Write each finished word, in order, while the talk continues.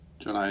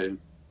Shall I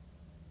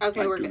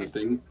Okay, we're do good. the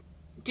thing?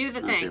 Do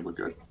the Okay, thing. we're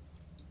good.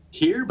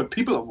 Here, but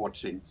people are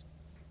watching.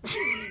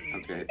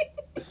 Okay.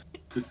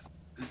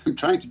 I'm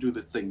trying to do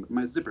the thing, but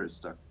my zipper is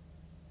stuck.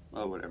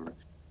 Well, whatever.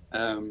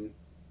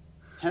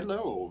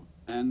 Hello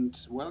and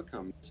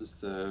welcome. This is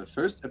the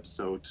first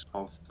episode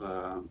of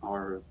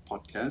our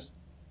podcast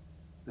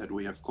that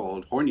we have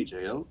called Horny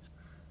Jail.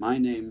 My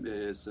name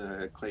is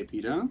Clay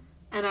Peter.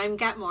 And I'm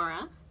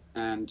Gatmora.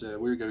 And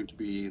we're going to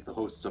be the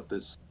hosts of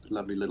this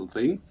lovely little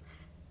thing.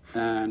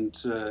 And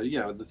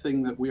the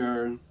thing that we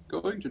are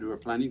going to do or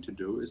planning to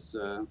do is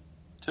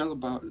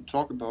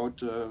talk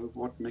about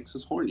what makes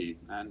us horny.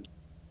 And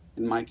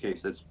in my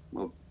case, that's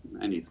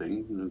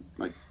anything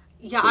like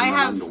I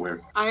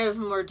have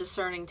more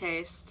discerning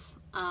tastes.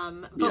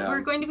 But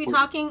we're going to be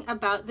talking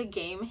about the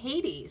game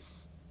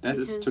Hades. That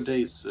is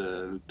today's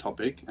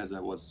topic, as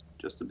I was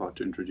just about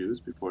to introduce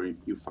before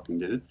you fucking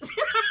did it.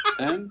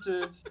 And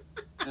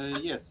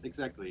yes,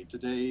 exactly.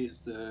 Today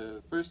is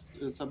the first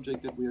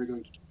subject that we are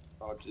going to talk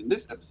about in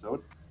this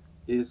episode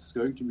is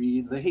going to be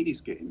the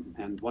Hades game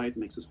and why it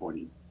makes us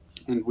horny.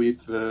 And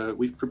we've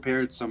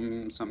prepared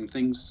some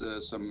things,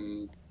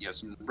 some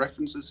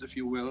references, if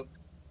you will.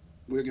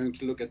 We're going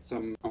to look at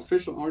some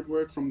official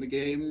artwork from the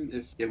game.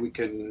 If we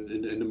can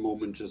in a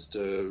moment just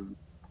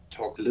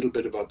talk a little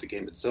bit about the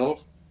game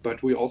itself.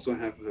 But we also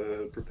have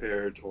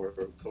prepared or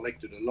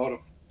collected a lot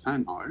of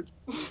fan art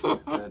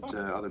that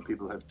other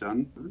people have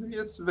done.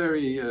 It's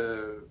very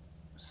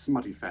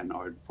smutty fan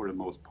art for the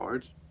most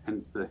part,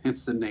 hence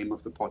the name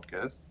of the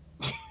podcast,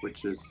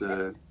 which is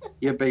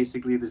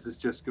basically this is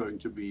just going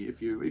to be if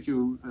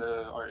you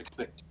are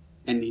expecting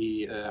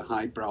any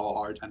highbrow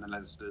art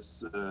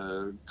analysis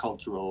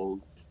cultural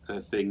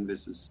thing,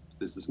 this is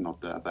not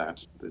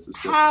that. This is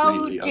just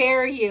how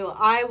dare you?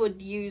 I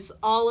would use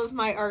all of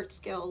my art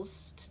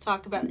skills to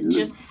talk about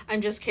it.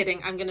 I'm just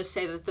kidding. I'm gonna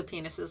say that the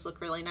penises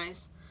look really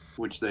nice.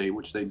 Which they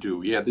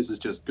do. Yeah, this is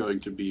just going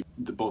to be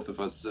the both of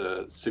us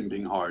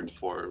simping hard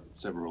for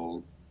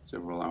several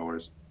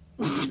hours,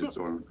 minutes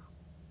or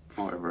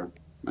however.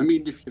 I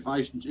mean, if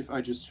I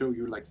just show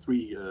you like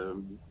 3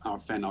 our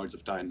fan arts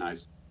of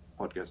Dionysus,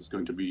 podcast is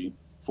going to be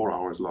 4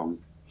 hours long.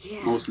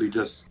 Yeah. Mostly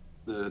just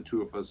the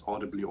two of us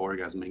audibly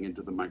orgasming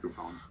into the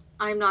microphones.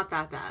 I'm not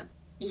that bad.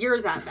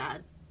 You're that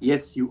bad.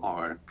 Yes, you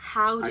are.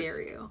 How dare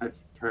you? I've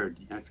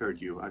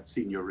heard you. I've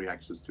seen your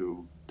reactions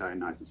to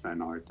Dionysus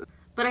fan art.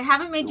 But I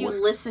haven't made you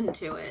listen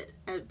to it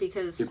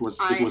because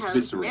I have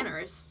visceral.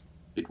 Manners.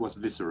 It was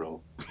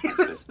visceral. It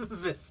was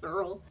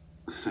visceral.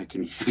 I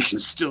can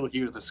still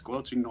hear the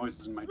squelching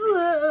noises in my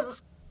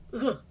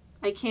teeth.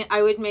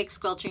 I would make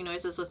squelching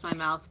noises with my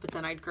mouth, but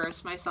then I'd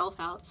gross myself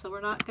out, so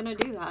we're not going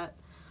to do that.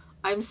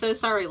 I'm so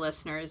sorry,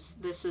 listeners.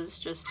 This is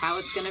just how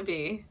it's going to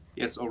be.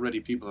 Yes, already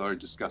people are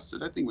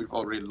disgusted. I think we've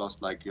already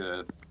lost like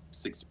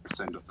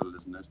 60% of the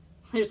listeners.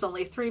 There's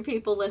only 3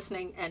 people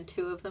listening, and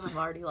 2 of them have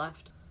already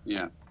left.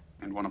 Yeah,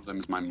 and one of them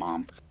is my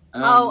mom.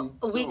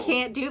 We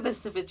can't do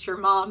this if it's your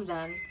mom,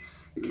 then.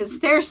 Because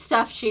there's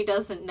stuff she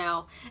doesn't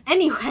know.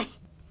 Anyway.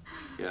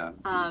 Yeah,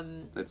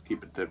 let's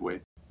keep it that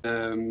way.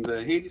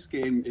 The Hades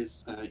game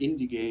is an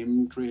indie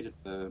game created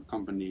by the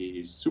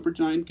company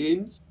Supergiant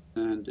Games,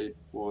 and it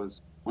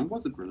was... When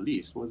was it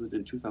released? Was it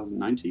in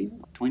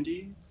 2019 or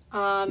 20?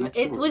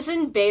 It was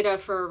in beta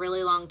for a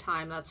really long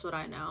time, that's what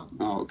I know.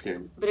 Oh, okay.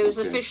 But it was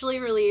officially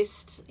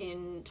released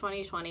in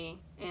 2020,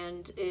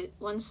 and it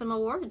won some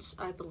awards,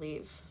 I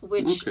believe,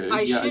 which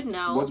I should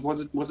know.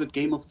 Was it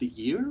Game of the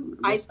Year?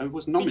 It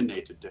was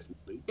nominated,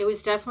 definitely. It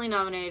was definitely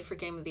nominated for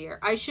Game of the Year.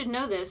 I should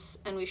know this,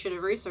 and we should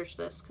have researched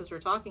this, because we're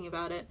talking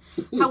about it.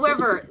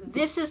 However,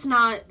 this is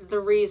not the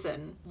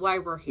reason why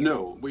we're here.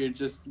 No,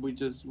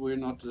 we're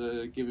not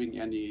giving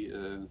any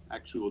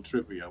actual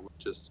trivia. We're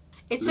just...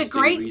 It's a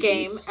great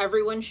game.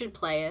 Everyone should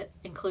play it,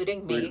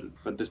 including me.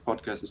 But this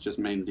podcast is just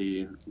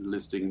mainly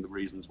listing the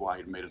reasons why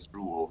it made us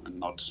drool and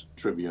not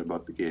trivia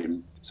about the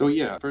game. So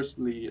yeah,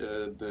 firstly,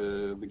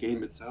 the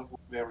game itself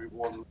was very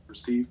warmly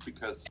received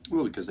because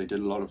they did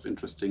a lot of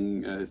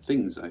interesting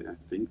things. I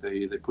think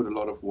they put a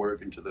lot of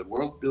work into the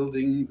world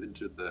building,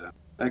 into the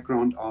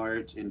background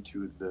art,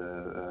 into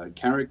the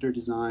character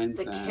designs.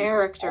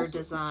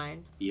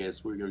 Design.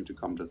 Yes, we're going to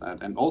come to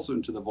that. And also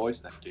into the voice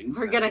acting.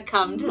 We're going to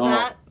come to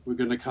that. We're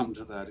going to come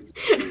to that.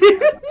 Exactly.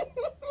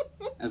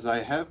 As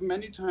I have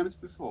many times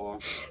before.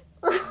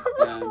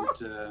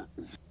 And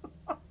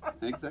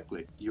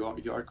exactly. You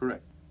are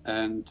correct.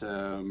 And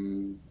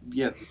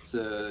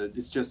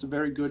it's just a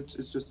very good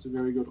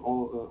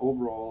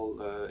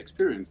overall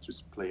experience to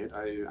play it.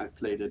 I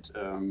played it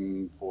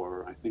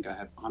for, I think I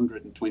have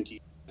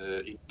 120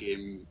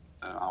 in-game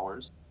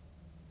hours.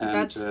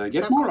 And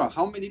Gatmora,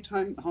 how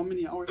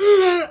many hours?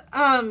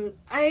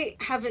 I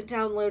haven't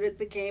downloaded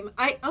the game.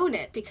 I own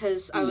it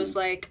because I was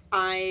like,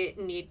 I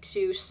need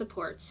to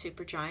support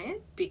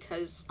Supergiant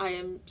because I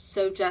am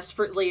so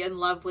desperately in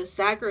love with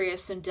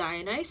Zagreus and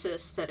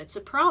Dionysus that it's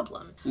a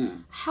problem.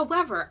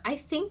 However, I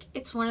think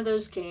it's one of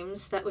those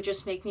games that would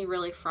just make me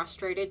really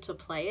frustrated to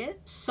play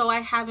it, so I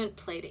haven't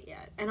played it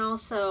yet. And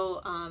also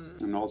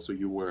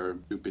you were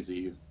too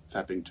busy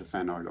fapping to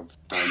fan art of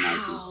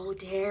Dionysus. How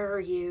dare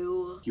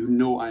you? You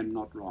know I'm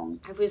not wrong.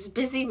 I was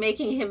busy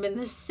making him in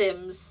The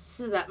Sims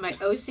so that my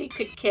OC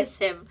could kiss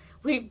him.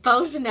 We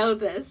both know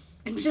this.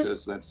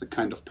 Because that's the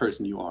kind of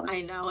person you are.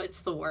 I know,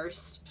 it's the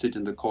worst. Sit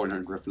in the corner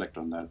and reflect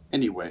on that.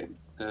 Anyway,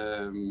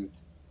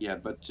 yeah,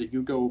 but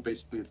you go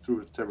basically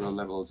through several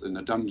levels in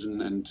a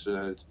dungeon, and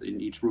in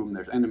each room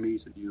there's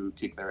enemies, and you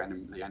kick the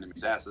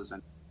enemies' asses,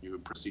 and you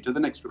proceed to the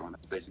next room.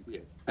 That's basically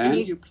it. And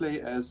you play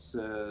as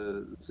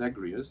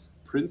Zagreus,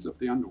 Prince of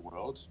the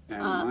Underworld,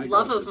 and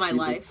love of my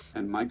life.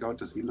 And my God,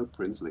 does he look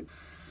princely?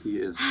 He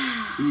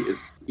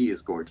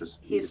is gorgeous.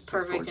 He's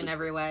perfect in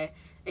every way.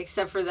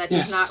 Except for that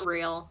he's not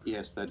real.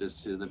 Yes, that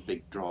is the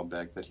big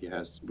drawback that he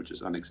has, which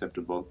is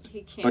unacceptable. He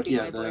can't be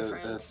my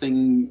boyfriend.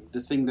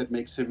 The thing that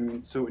makes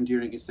him so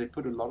endearing is they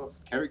put a lot of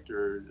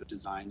character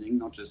designing,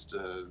 not just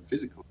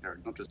physical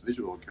character, not just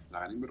visual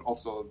designing, but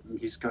also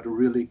he's got a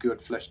really good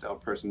fleshed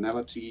out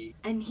personality.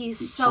 And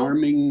he's so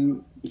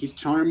charming. He's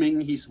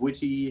charming. He's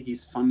witty.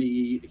 He's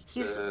funny.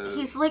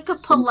 He's like a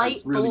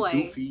polite really boy.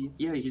 Goofy.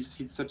 Yeah, he's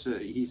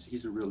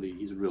a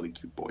really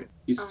cute boy.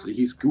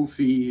 He's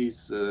goofy.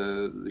 He's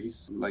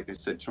like I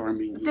said,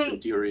 charming. He's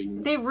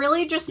endearing. They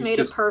really just made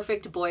a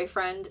perfect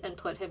boyfriend and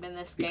put him in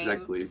this game.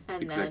 Exactly.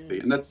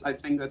 And I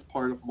think that's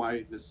part of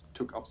why this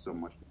took off so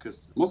much,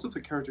 because most of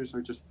the characters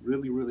are just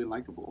really, really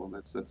likable,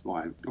 and that's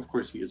why. Of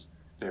course, he is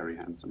very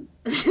handsome.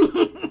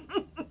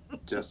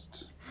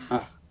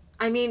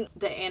 I mean,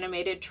 the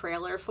animated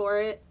trailer for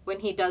it,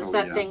 when he does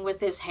that thing with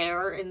his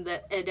hair in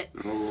the edit.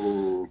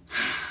 Oh,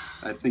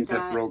 I think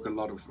that broke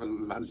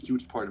a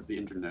huge part of the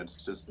internet.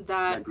 Just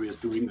Zagreus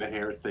doing the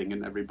hair thing,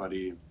 and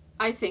everybody.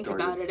 I think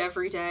about it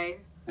every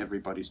day.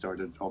 Everybody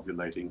started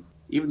ovulating,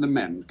 even the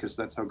men, because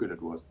that's how good it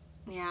was.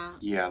 Yeah.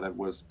 Yeah, that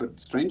was. But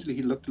strangely,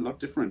 he looked a lot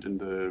different in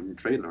the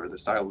trailer. The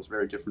style was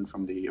very different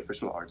from the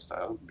official art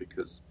style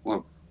because,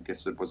 well, I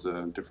guess it was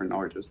a different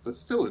artist, but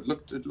still, it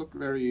looked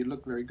very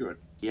good.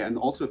 Yeah, and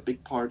also a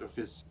big part of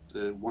his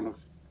one of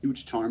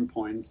huge charm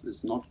points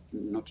is not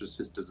just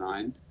his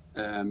design,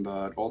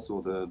 but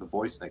also the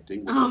voice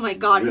acting. Oh my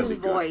God, really his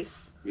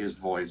voice! His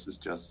voice is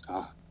just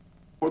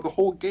for the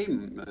whole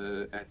game.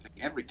 I think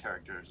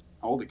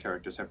all the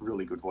characters have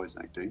really good voice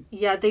acting.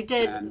 Yeah, they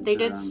did. They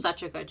did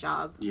such a good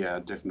job. Yeah,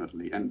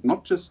 definitely, and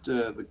not just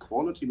the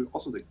quality, but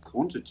also the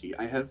quantity.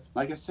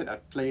 Like I said,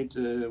 I've played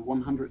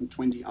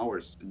 120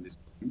 hours in this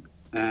game,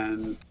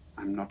 and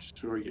I'm not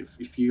sure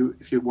if you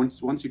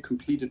once you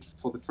complete it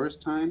for the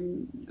first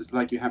time, it's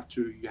like you have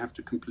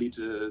to complete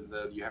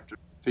you have to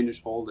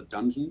finish all the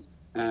dungeons,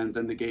 and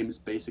then the game is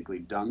basically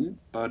done,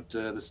 but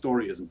the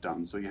story isn't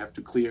done, so you have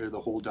to clear the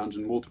whole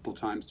dungeon multiple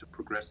times to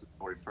progress the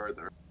story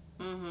further.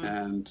 Mm-hmm.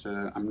 And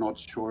I'm not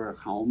sure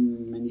how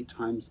many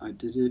times I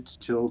did it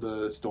till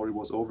the story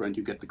was over and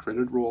you get the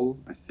credit roll.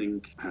 I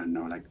think, I don't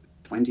know, like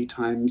 20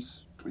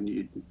 times,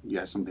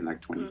 something like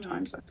 20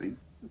 times, I think.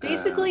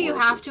 Basically, you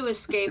have to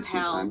escape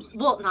hell. Times.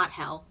 Well, not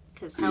hell,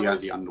 because hell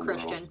is the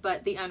Christian,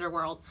 but the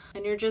underworld.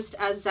 And you're just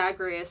as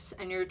Zagreus,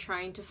 and you're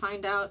trying to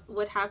find out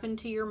what happened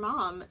to your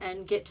mom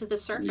and get to the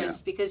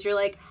surface, because you're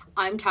like,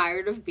 I'm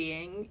tired of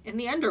being in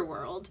the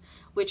underworld,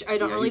 which I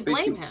don't really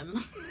blame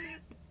him.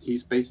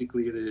 He's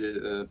basically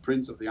the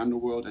prince of the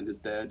underworld, and his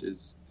dad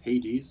is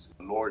Hades,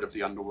 lord of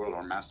the underworld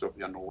or master of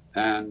the underworld.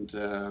 And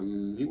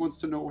he wants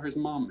to know where his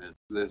mom is.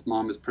 His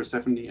mom is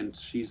Persephone, and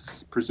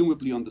she's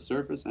presumably on the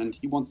surface, and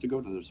he wants to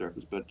go to the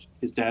surface, but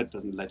his dad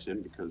doesn't let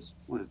him because,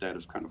 well, his dad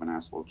is kind of an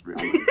asshole, to be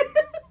honest.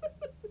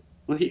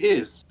 Well, he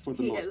is, for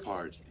the most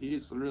part.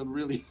 He's a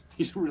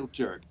real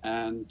jerk.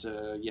 And,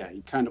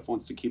 he kind of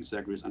wants to keep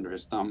Zagreus under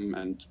his thumb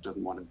and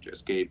doesn't want him to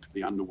escape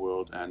the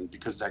underworld. And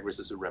because Zagreus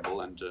is a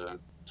rebel and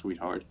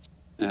sweetheart.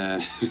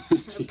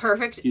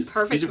 Perfect He's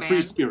a man.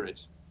 free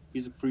spirit.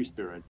 He's a free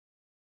spirit.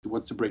 He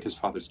wants to break his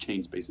father's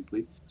chains,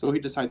 basically. So he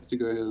decides to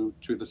go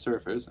to the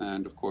surface,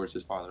 and of course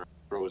his father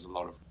throws a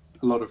lot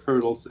of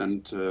hurdles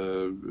and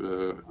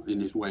in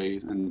his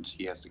way, and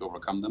he has to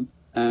overcome them.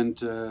 And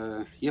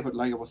but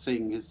like I was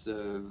saying,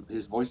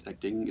 his voice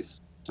acting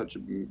is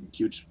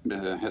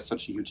has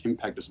such a huge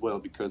impact as well,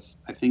 because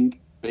I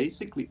think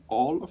basically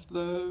all of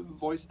the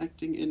voice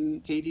acting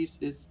in Hades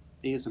is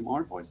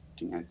ASMR voice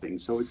acting, I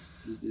think. So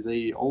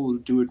they all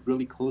do it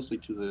really closely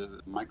to the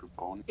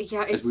microphone.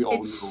 Yeah,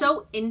 it's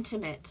so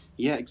intimate.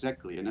 Yeah,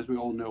 exactly. And as we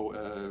all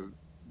know,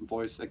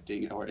 voice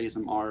acting or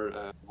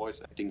ASMR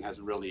voice acting is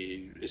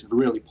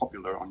really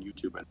popular on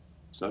YouTube and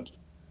such.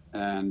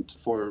 And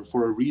for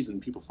a reason,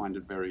 people find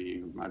it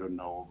very, I don't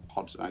know,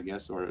 hot, I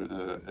guess, or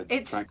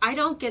I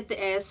don't get the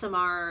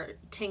ASMR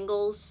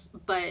tingles,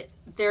 but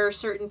there are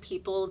certain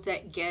people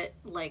that get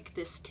like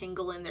this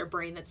tingle in their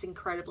brain that's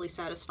incredibly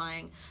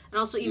satisfying. And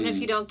also, even if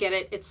you don't get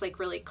it, it's like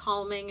really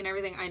calming and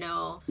everything. I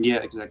know. Yeah,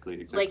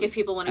 exactly. Like if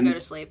people want to go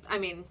to sleep, I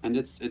mean. And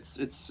it's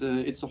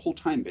the whole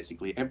time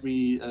basically.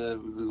 Every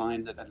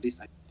line that, at least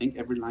I think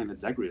every line that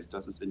Zagreus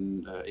does is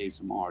in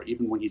ASMR,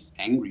 even when he's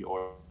angry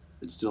or.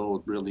 It's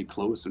still really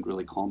close and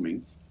really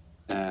calming.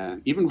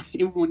 Even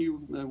when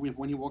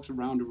he walks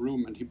around a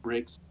room and he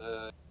breaks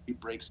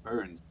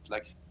urns,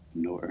 like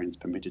No urns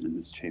permitted in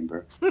this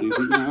chamber. Please,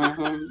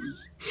 no.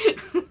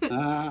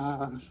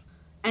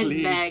 And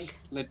please, Meg.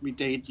 let me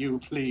date you,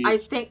 please. I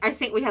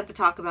think we have to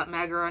talk about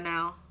Megara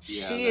now.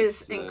 Yeah, she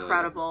is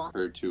incredible.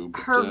 Her too.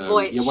 But, her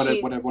voice. Yeah,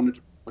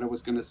 what I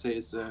was gonna say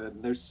is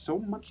there's so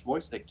much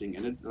voice acting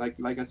in it.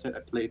 Like I said, I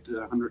played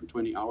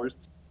 120 hours,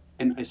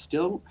 and I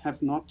still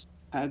have not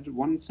had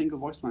one single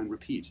voice line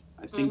repeat.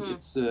 I think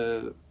it's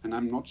and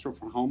I'm not sure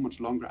for how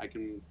much longer I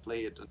can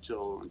play it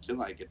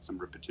until I get some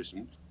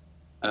repetition.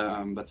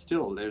 But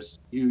still,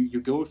 you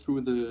go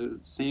through the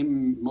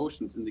same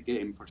motions in the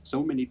game for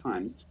so many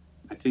times.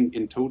 I think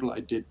in total I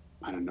did,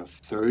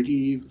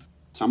 30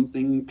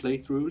 something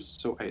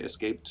playthroughs. So I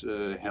escaped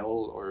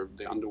hell or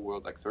the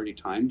underworld like 30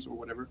 times or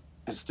whatever.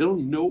 And still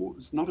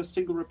it's not a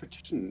single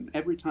repetition.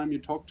 Every time you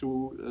talk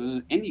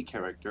to any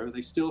character,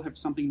 they still have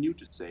something new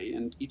to say,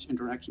 and each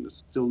interaction is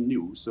still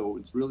new. So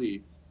it's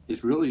really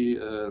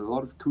a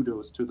lot of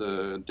kudos to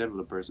the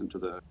developers and to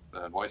the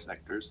voice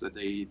actors that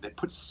they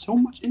put so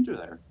much into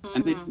there.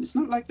 And it's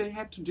not like they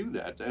had to do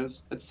that.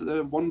 That's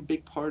one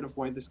big part of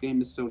why this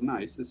game is so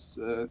nice. It's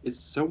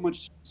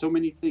so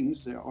many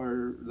things there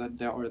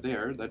are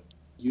there that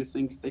you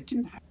think they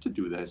didn't have to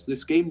do this.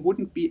 This game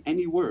wouldn't be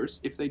any worse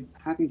if they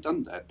hadn't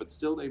done that. But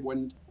still, they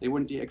went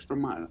the extra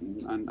mile,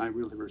 and I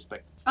really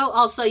respect it. Oh,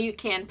 also, you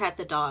can pet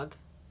the dog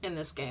in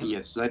this game.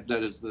 Yes, that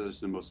is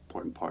the most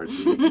important part.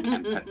 You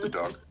can pet the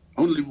dog.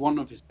 Only one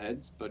of his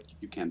heads, but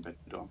you can pet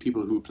the dog.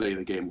 People who play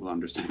the game will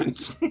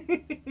understand.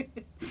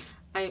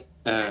 I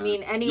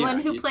mean,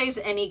 anyone who plays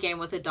any game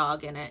with a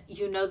dog in it,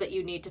 you know that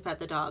you need to pet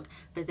the dog,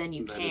 but then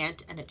you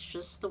can't, and it's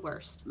just the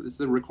worst. It's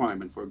a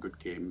requirement for a good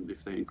game.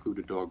 If they include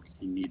a dog,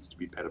 he needs to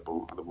be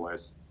pettable.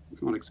 Otherwise,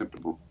 it's not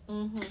acceptable.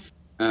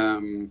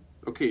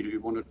 Okay, do you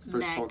want to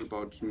first talk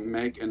about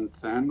Meg and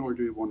Than, or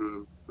do you want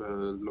to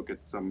look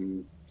at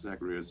some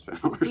Zagreus fan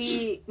art?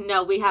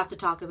 We have to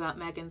talk about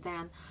Meg and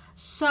Than.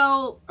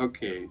 So,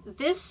 okay,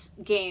 this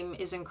game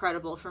is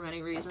incredible for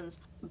many reasons,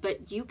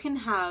 but you can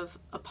have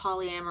a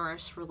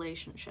polyamorous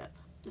relationship.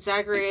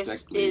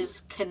 Zagreus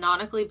is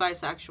canonically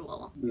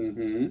bisexual.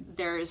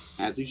 There's,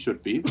 as he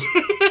should be.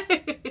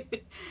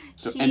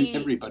 And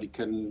everybody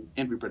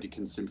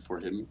can simp for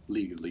him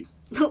legally.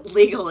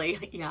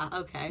 Legally, yeah,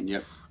 okay.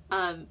 Yep.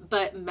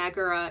 But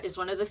Megara is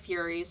one of the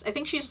Furies. I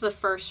think she's the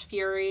first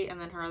Fury, and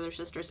then her other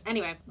sisters.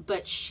 Anyway,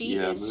 but she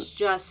is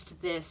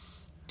just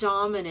this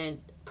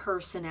dominant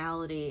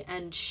personality,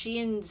 and she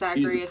and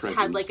Zagreus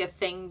had like a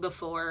thing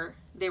before.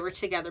 They were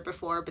together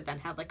before, but then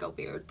had like a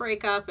weird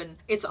breakup, and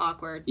it's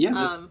awkward.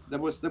 Yeah, that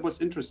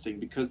was interesting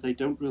because they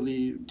don't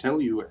really tell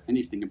you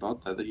anything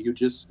about that. That you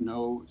just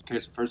know. Okay,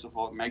 so first of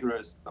all, Megara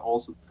is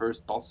also the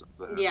first boss of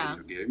the video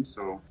game.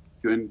 So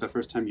the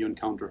first time you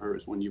encounter her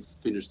is when you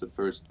finish the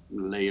first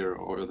layer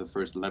or the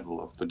first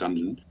level of the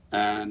dungeon.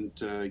 And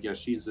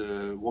she's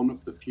one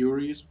of the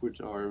Furies, which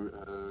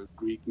are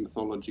Greek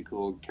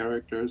mythological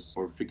characters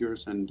or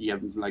figures. And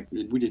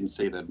we didn't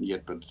say that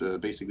yet, but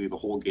basically the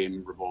whole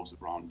game revolves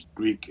around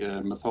Greek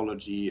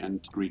mythology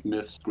and Greek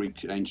myths,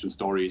 Greek ancient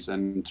stories,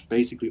 and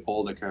basically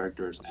all the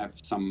characters have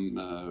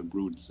some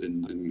roots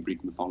in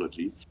Greek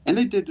mythology. And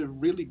they did a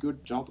really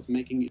good job of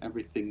making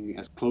everything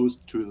as close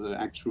to the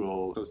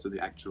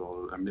actual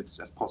myths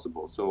as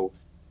possible. So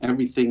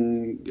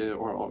everything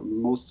or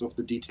most of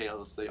the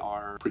details, they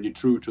are pretty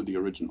true to the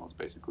originals,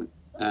 basically.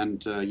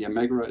 And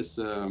Megara is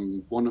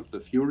one of the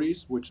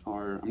Furies, which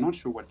are, I'm not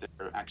sure what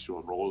their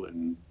actual role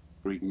in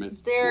Greek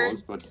myth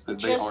was, but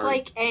they are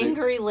like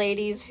angry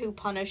ladies who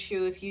punish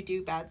you if you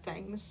do bad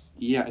things.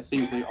 Yeah, I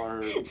think they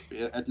are.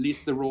 At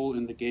least the role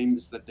in the game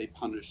is that they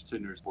punish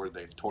sinners or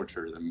they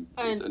torture them,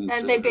 and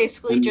they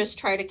basically just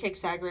try to kick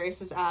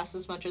Zagreus' ass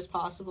as much as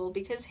possible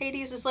because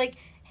Hades is like,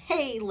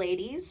 hey,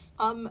 ladies,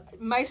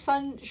 my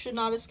son should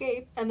not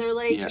escape. And they're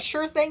like,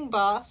 sure thing,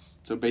 boss.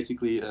 So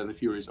basically, the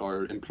Furies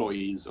are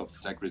employees of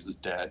Zagreus'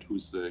 dad,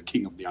 who's the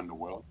king of the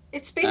underworld.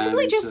 It's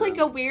basically just like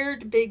a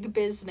weird big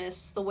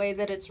business, the way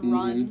that it's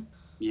run.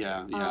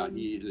 Yeah.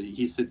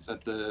 He sits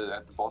at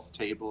the boss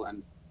table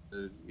and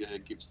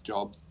gives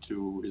jobs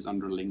to his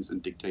underlings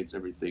and dictates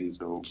everying.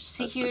 So just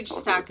a huge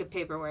stack of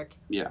paperwork.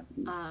 Yeah.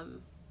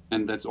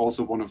 And that's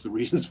also one of the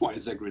reasons why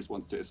Zagreus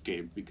wants to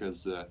escape,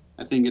 because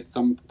I think at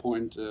some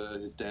point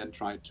his dad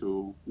tried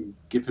to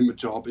give him a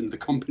job in the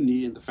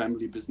company, in the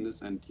family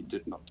business, and he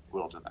did not take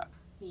well to that.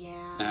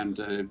 Yeah.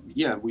 And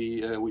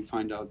we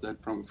find out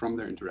that from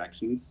their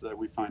interactions,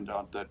 we find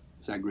out that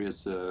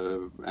Zagreus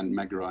and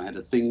Megara had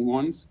a thing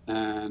once,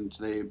 and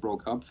they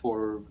broke up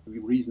for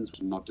reasons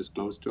not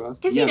disclosed to us.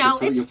 Because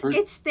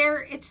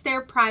it's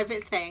their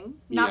private thing.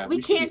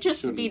 We can't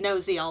just be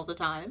nosy all the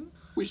time.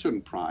 We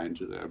shouldn't pry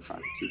into their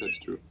privacy. That's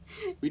true.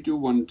 We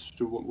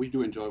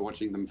do enjoy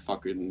watching them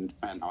fuck in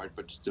fan art,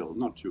 but still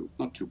not too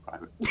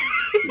private.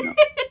 You know?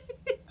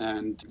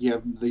 And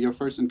your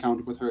first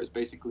encounter with her is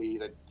basically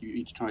that you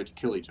each try to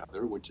kill each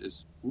other, which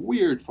is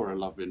weird for a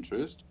love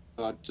interest.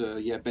 But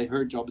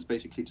her job is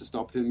basically to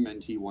stop him,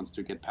 and he wants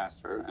to get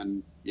past her.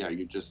 And yeah,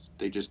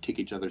 they just kick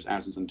each other's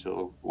asses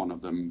until one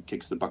of them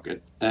kicks the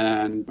bucket.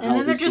 And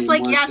then they're just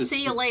like, yeah,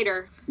 see you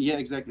later. Yeah,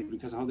 exactly.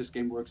 Because how this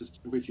game works is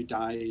if you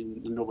die,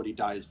 nobody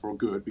dies for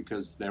good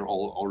because they're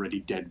all already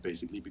dead,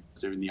 basically,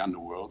 because they're in the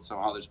underworld. So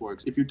how this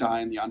works, if you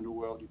die in the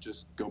underworld, you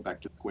just go back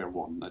to square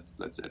one.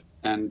 That's it.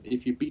 And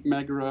if you beat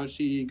Megara,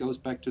 she goes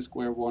back to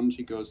square one.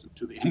 She goes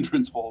to the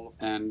entrance hall,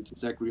 and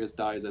Zagreus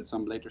dies at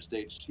some later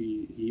stage.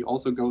 He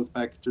also goes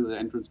back to the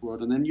entrance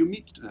world, and then you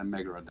meet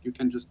Megara. You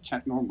can just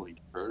chat normally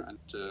to her, and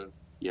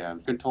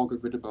we can talk a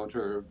bit about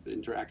her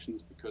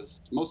interactions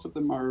because most of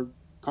them are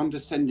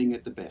condescending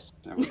at the best,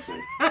 I would say.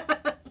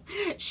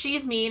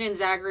 She's mean and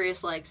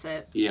Zagreus likes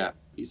it. Yeah,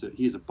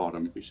 he's a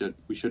bottom.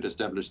 We should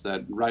establish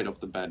that right off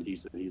the bat.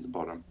 He's a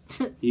bottom.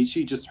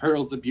 She just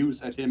hurls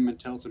abuse at him and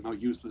tells him how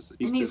useless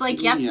he is. And he's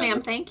like, yes,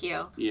 ma'am, thank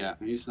you. Yeah,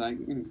 and he's like,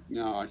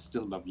 no, I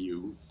still love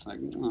you. It's like,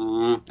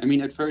 aww. I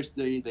mean, at first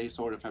they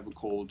sort of have a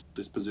cold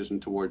disposition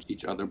towards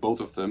each other,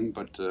 both of them,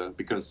 but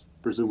because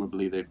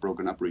presumably they've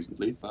broken up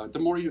recently. But the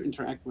more you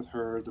interact with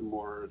her, the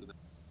more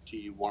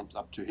she warms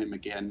up to him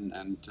again,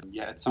 and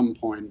at some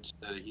point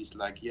he's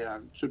like, yeah,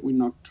 should we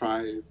not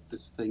try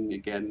this thing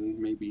again,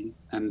 maybe?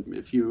 And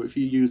if you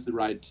use the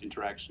right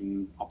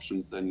interaction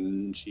options,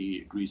 then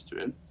she agrees to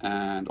it.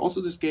 And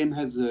also this game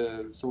has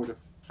a sort of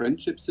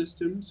friendship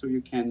system, so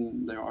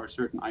there are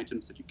certain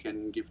items that you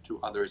can give to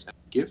others as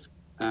a gift,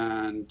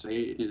 and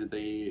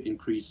they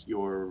increase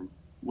your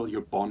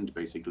bond,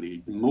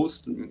 basically.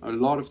 A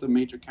lot of the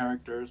major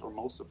characters, or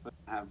most of them,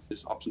 have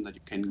this option that you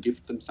can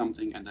gift them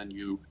something, and then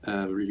your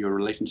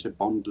relationship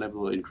bond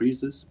level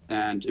increases.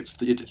 And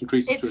if it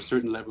increases to a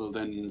certain level,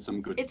 then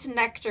some good. It's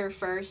nectar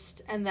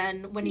first, and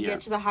then when you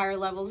get to the higher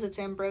levels, it's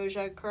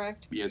ambrosia,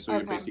 correct? Yeah, so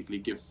you basically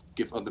give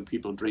other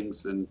people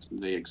drinks, and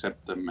they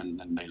accept them, and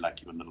then they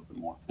like you a little bit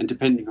more. And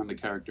depending on the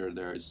character,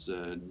 there's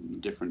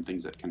different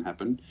things that can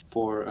happen.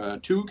 For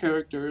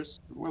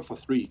for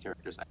 3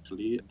 characters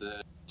actually,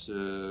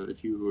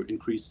 if you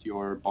increase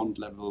your bond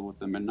level with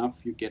them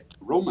enough, you get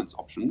romance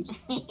options.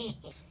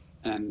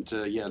 And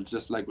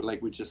just like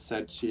we just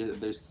said,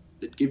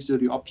 it gives you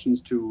the options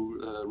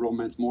to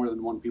romance more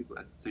than one people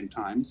at the same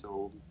time.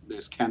 So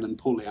there's canon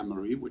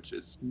polyamory, which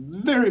is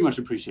very much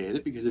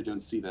appreciated because you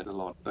don't see that a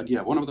lot. But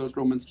yeah, one of those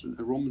romance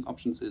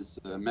options is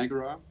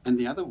Megara, and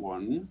the other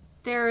one,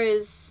 there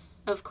is,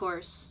 of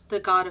course, the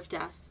god of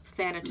death,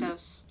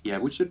 Thanatos. Yeah,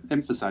 we should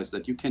emphasize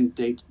that you can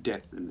date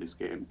death in this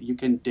game. You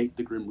can date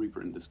the Grim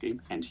Reaper in this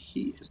game, and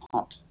he is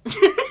hot.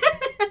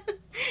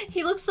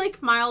 He looks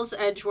like Miles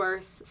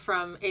Edgeworth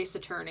from Ace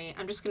Attorney.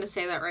 I'm just going to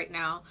say that right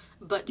now.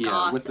 But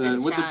goth and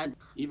sad.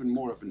 Even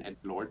more of an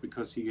edgelord,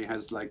 because he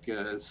has like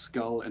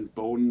skull and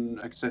bone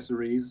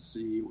accessories.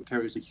 He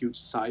carries a huge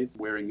scythe,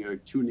 wearing a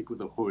tunic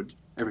with a hood.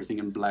 Everything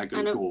in black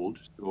and gold.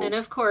 So, and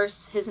of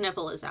course, his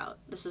nipple is out.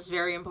 This is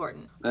very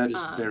important. That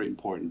is very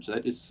important.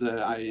 That is,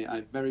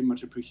 I very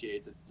much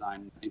appreciate the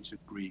design of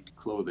ancient Greek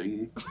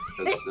clothing.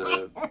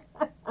 Because,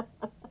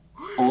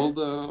 all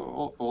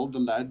the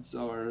lads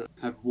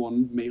have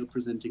one male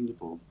presenting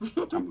nipple,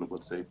 Tumblr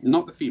would say.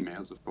 Not the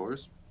females, of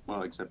course.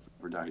 Well, except for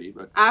Aphrodite,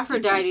 but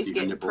Aphrodite's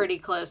getting pretty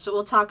close, so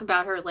we'll talk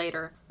about her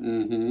later.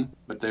 Mm-hmm.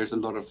 But there's a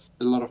lot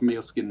of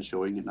male skin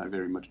showing, and I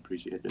very much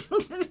appreciate it.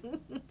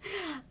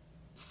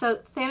 So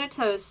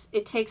Thanatos,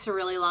 it takes a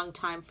really long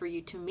time for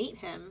you to meet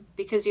him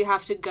because you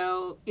have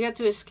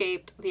to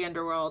escape the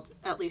underworld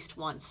at least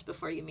once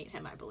before you meet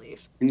him, I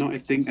believe. No, I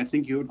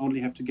think you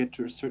only have to get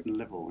to a certain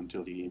level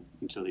until he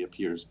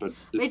appears. But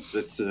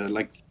it's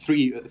like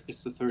 3.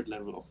 It's the 3rd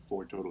level of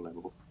 4 total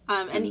levels.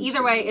 And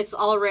either way, it's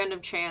all random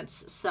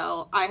chance.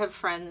 So I have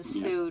friends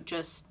who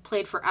just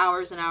played for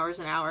hours and hours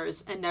and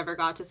hours and never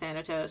got to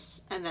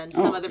Thanatos, and then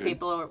some other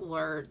people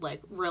were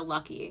like real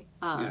lucky.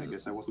 I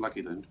guess I was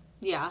lucky then.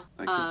 Yeah.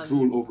 I could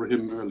drool over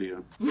him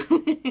earlier.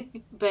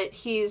 But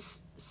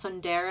he's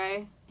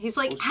tsundere. He's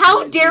like,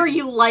 how dare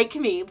you like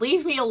me?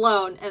 Leave me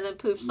alone. And then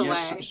poofs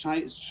away.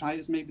 Shy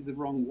is maybe the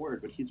wrong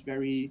word, but he's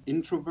very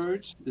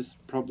introvert. Is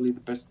probably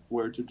the best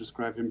word to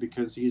describe him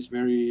because he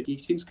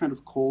seems kind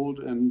of cold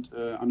and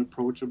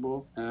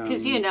unapproachable.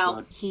 Because,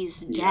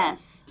 he's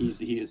death.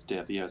 He is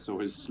death, yeah. So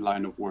his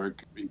line of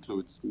work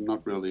includes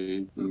not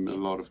really a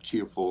lot of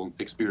cheerful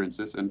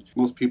experiences. And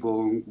most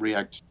people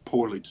react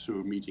poorly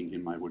to meeting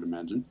him, I would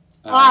imagine.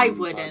 I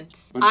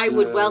wouldn't. But I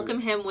would welcome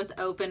him with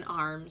open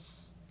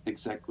arms.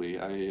 Exactly.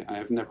 I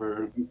have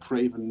never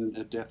craven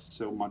a death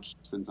so much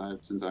since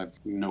I've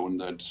known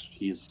that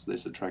he's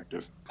this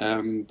attractive.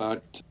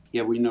 But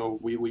yeah, we know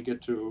we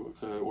get to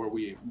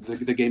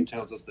the game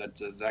tells us that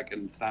Zack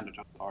and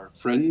Thanatos are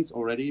friends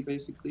already,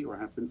 basically, or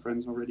have been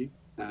friends already.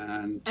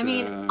 And I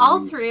mean,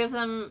 all 3 of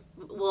them.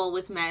 Well,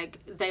 with Meg,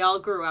 they all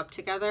grew up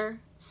together.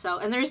 So,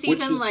 and there's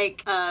even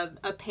like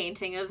a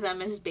painting of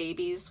them as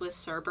babies with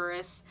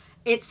Cerberus.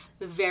 It's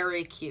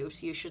very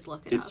cute. You should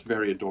look it up. It's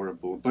very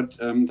adorable. But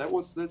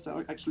that's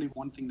actually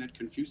one thing that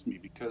confused me,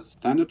 because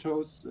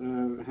Thanatos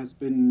has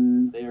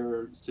been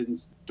there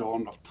since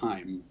dawn of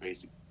time,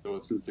 basically. So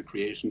since the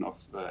creation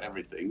of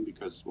everything,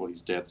 because, well,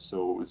 he's dead,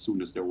 so as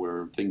soon as there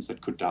were things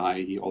that could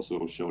die, he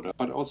also showed up.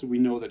 But also we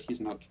know that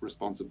he's not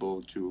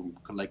responsible to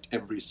collect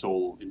every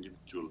soul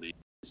individually.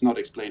 It's not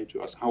explained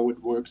to us how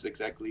it works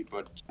exactly,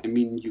 but I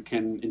mean, you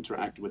can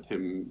interact with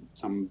him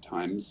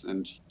sometimes,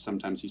 and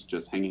sometimes he's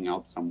just hanging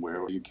out somewhere,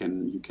 or you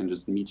can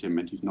just meet him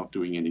and he's not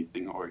doing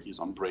anything, or he's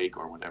on break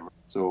or whatever.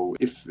 So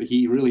if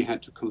he really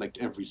had to collect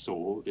every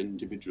soul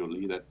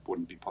individually, that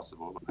wouldn't be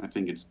possible. I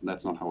think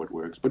that's not how it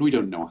works, but we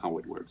don't know how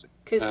it works.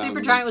 Because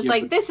Supergiant was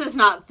this is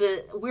not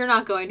we're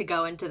not going to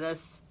go into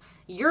this.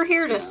 You're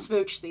here to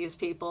smooch these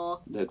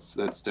people. That's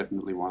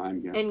definitely why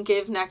I'm here. And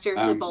give nectar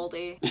to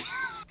Boldy.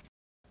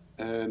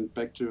 And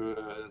back to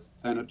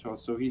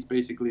Thanatos. So he's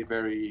basically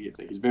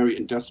he's very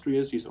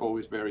industrious. He's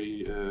always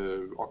very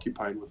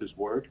occupied with his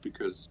work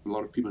because a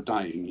lot of people are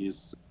dying.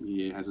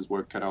 He has his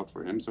work cut out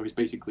for him. So he's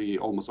basically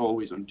almost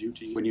always on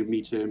duty when you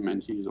meet him,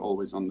 and he's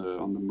always on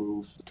the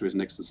move to his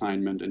next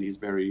assignment. And he's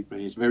very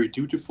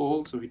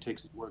dutiful. So he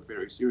takes his work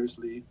very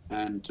seriously.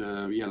 And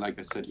like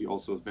I said, he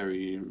also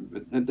is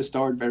at the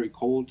start very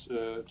cold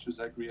to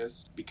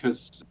Zagreus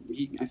because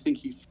I think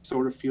he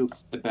sort of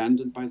feels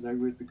abandoned by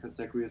Zagreus because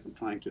Zagreus is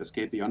trying to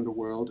escape the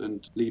underworld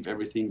and leave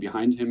everything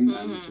behind him.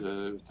 Mm-hmm.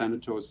 And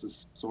Thanatos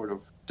is sort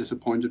of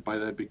disappointed by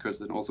that because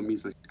that also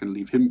means that he's going to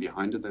leave him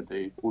behind and that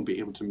they won't be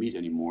able to meet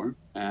anymore.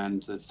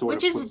 And that sort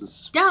of puts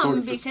this dumb sort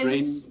of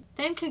because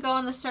Than can go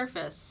on the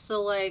surface.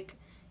 So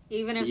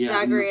even if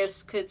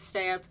Zagreus could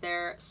stay up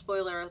there,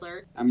 spoiler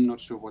alert. I'm not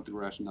sure what the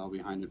rationale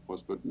behind it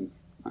was, but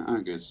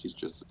I guess he's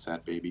just a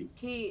sad baby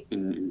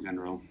in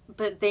general.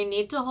 But they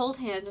need to hold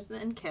hands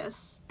and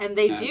kiss. And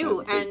they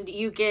do. And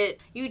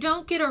you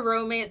don't get a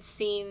romance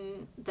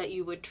scene that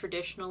you would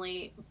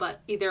traditionally, but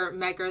either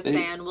Meg or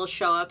Than will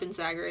show up in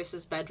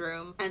Zagreus'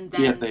 bedroom and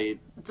then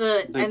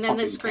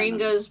the screen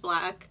goes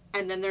black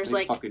and then there's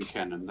fucking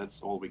canon, that's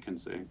all we can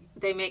say.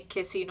 They make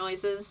kissy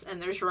noises and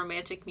there's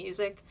romantic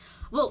music.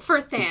 Well, for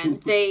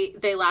Than,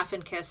 they laugh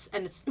and kiss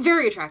and it's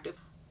very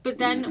attractive. But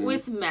then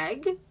with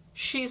Meg,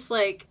 she's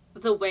like,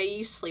 the way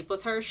you sleep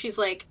with her, she's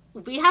like,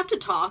 we have to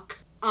talk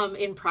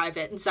in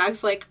private. And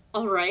Zag's like,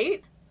 all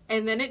right.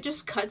 And then it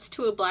just cuts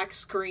to a black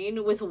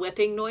screen with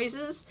whipping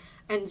noises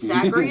and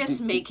Zagreus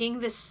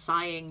making this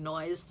sighing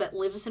noise that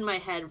lives in my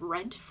head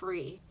rent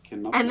free.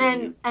 And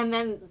then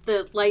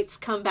the lights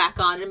come back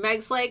on and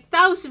Meg's like,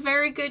 that was a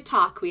very good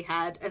talk we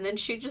had. And then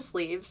she just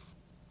leaves.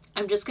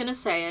 I'm just gonna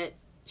say it.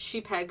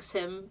 She pegs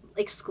him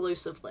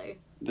exclusively.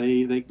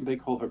 They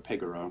call her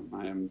Pegora,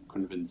 I am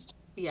convinced.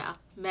 Yeah,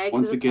 Meg.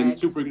 Once again,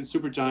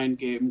 Supergiant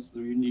games.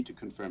 You need to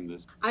confirm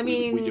this. I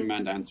mean, we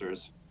demand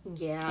answers.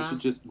 Yeah. I should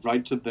just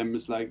write to them.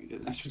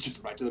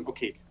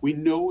 Okay, we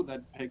know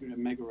that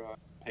Megara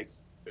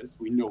pegs this.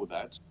 We know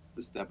that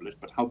established,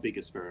 but how big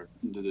is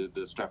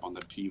the strap-on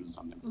that she uses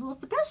on him? Well,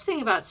 the best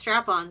thing about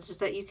strap-ons is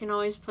that you can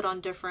always put on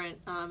different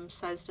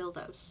size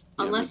dildos,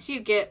 unless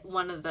you get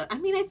one of the. I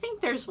mean, I think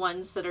there's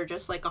ones that are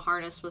just like a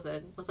harness with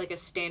a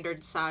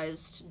standard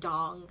sized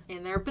dong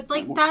in there, but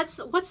what's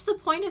the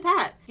point of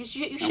that? You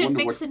should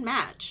mix and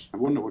match. I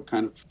wonder what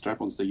kind of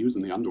strap-ons they use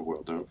in the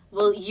underworld, though.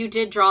 Well, you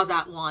did draw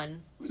that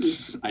one.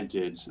 I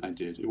did.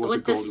 It was a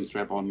golden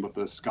strap-on with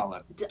a skull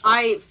at the top.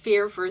 I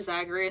fear for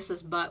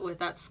Zagreus' butt with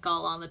that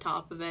skull on the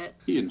top of it.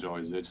 He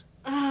enjoys it.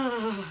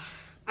 I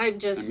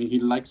mean, he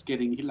likes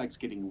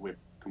getting whipped.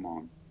 Come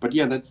on. But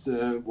yeah, that's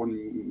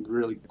one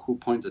really cool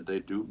point that they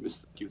do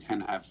is that you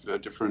can have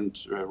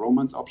different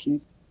romance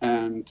options,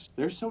 and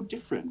they're so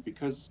different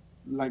because,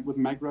 like with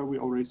Megara, we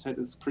already said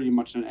it's pretty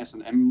much an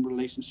S&M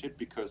relationship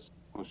because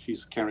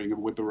she's carrying a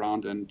whip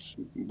around, and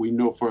we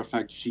know for a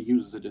fact she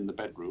uses it in the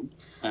bedroom.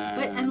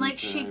 And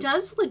she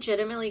does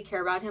legitimately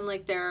care about him.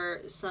 Like there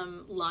are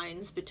some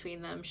lines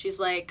between them. She's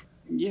like,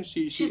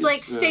 she's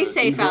like, stay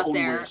safe out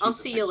there. I'll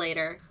see you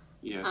later.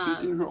 Yeah,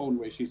 in her own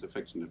way, she's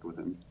affectionate with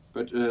him.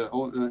 But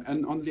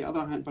on the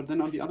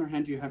other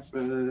hand, you have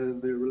the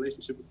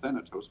relationship with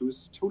Thanatos, who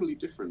is totally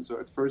different. So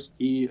at first,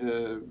 he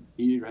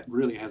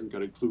really hasn't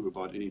got a clue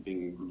about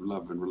anything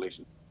love and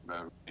relationship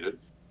related,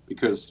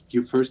 because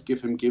you first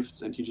give him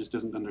gifts and he just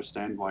doesn't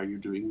understand why you're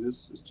doing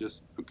this. It's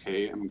just,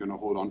 okay, I'm gonna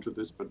hold on to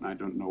this, but I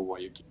don't know why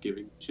you keep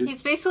giving shit.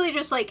 He's basically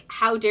just like,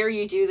 how dare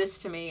you do this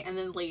to me, and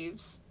then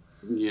leaves.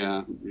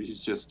 Yeah,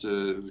 he's just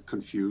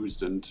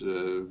confused and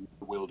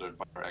bewildered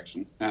by her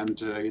action. And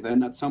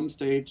then at some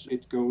stage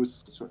it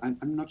goes... So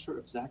I'm not sure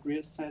if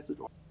Zagreus says it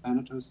or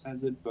Thanatos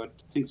says it, but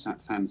I think Than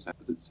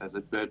says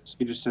it. But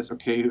he just says,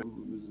 okay,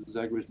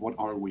 Zagreus, what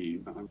are we?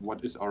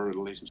 What is our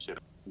relationship?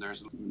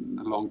 There's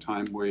a long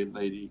time where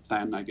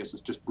Than, I guess,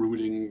 is just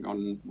brooding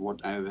on what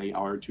they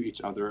are to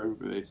each other,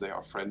 if they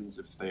are friends,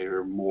 if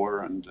they're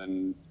more. And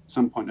then at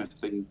some point I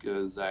think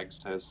Zag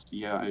says,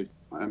 yeah,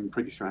 I'm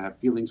pretty sure I have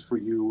feelings for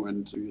you,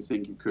 and do you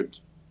think you could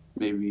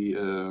maybe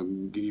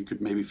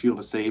feel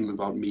the same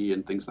about me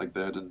and things like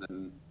that? And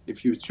then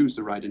if you choose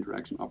the right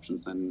interaction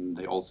options, then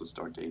they also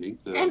start dating.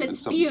 And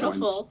it's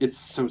beautiful. It's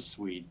so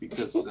sweet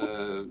because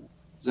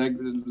Zag,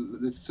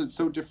 it's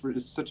so different.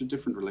 It's such a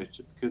different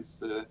relationship because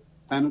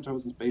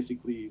Thanatos is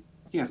basically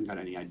he hasn't got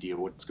any idea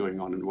what's going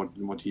on and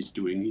what he's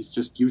doing. He's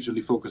just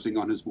usually focusing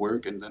on his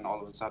work, and then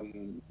all of a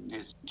sudden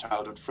his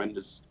childhood friend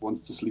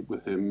wants to sleep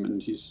with him,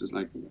 and he's just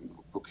like,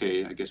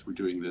 okay, I guess we're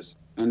doing this.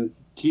 And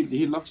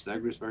he loves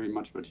Zagreus very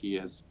much, but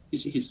he's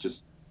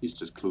just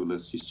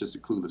clueless. He's just a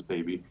clueless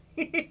baby.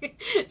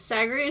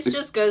 Zagreus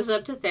just goes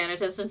up to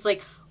Thanatos and it's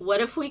like,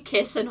 what if we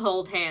kiss and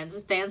hold hands?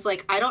 And Than's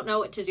like, I don't know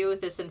what to do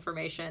with this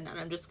information, and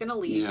I'm just gonna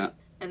leave. Yeah.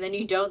 And then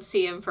you don't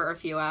see him for a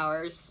few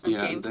hours of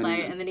Yeah,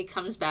 gameplay, and then he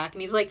comes back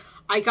and he's like,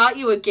 I got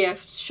you a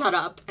gift, shut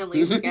up, and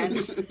leaves again.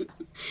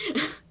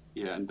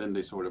 Yeah, and then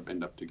they sort of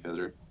end up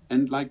together.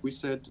 And like we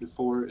said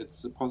before,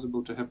 it's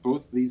possible to have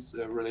both these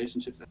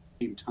relationships at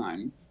the same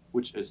time,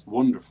 which is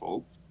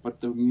wonderful.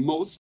 But the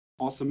most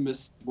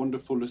awesomest,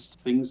 wonderfulest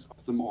things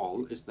of them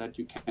all is that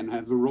you can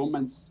have a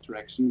romance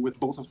interaction with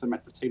both of them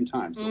at the same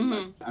time.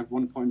 So at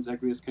one point,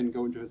 Zagreus can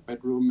go into his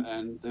bedroom,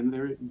 and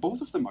then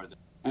both of them are there.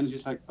 And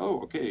he's like,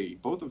 oh, okay,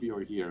 both of you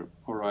are here.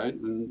 All right.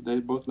 And they're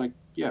both like,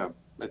 yeah,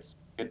 let's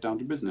get down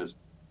to business.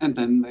 And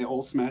then they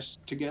all smash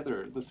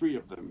together, the three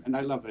of them. And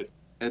I love it.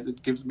 And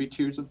it gives me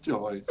tears of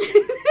joy.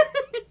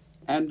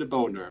 And a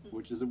boner,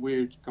 which is a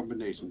weird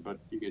combination, but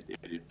you get the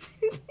idea.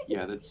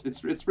 Yeah,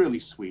 it's really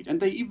sweet. And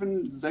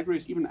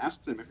Zagreus even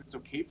asks him if it's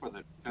okay for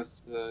them,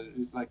 because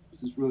he's like,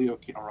 is this really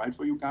okay, all right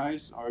for you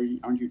guys?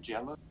 Aren't you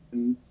jealous?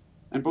 And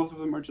both of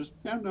them are just,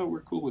 yeah, no,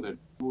 we're cool with it.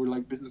 We're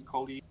like business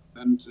colleagues,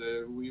 and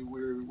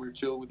we're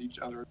chill with each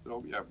other.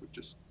 So yeah,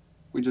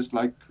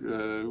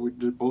 we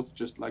both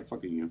just like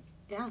fucking you.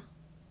 Yeah.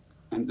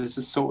 And this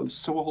is so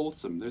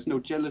wholesome. There's no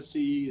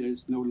jealousy.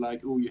 There's no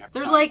like, oh, you have.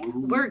 They're time. like,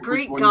 we're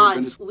Greek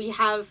gods. We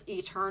have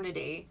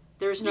eternity.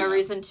 There's no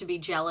reason to be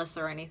jealous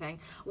or anything.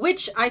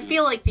 Which I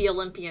feel like the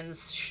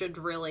Olympians should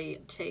really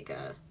take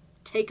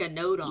a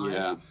note on.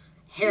 Yeah.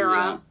 Hera.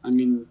 Yeah. I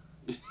mean,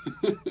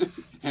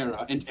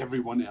 Hera and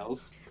everyone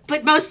else.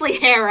 But mostly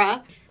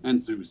Hera.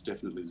 And Zeus,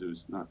 definitely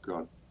Zeus. Oh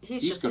God.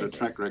 He's got busy. a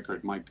track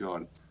record. My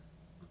God.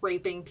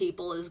 Raping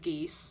people as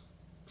geese.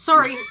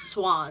 Sorry,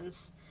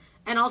 swans.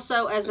 And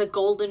also as a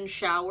golden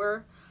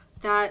shower,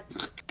 that...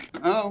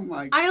 Oh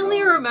my God. I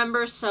only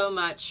remember so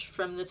much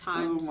from the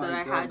times that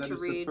I had to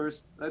read.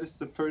 That is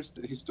the first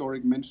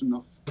historic mention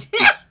of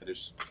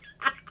fetish.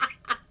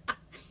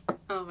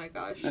 Oh my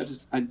gosh.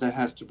 That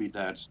has to be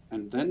that.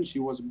 And then she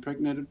was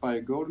impregnated by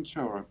a golden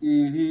shower.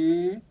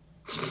 Mm-hmm.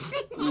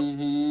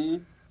 Mm-hmm.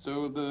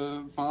 So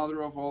the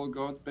father of all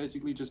gods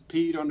basically just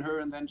peed on her,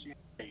 and then she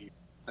ate.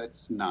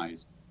 That's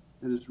nice.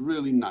 It is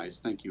really nice.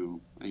 Thank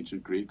you,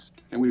 ancient Greeks.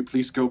 Can we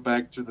please go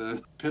back to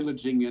the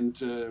pillaging and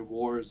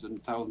wars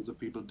and thousands of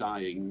people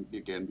dying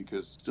again?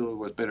 Because still it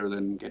was better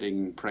than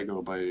getting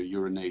preggo by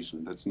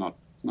urination. It's not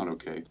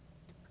okay.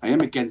 I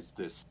am against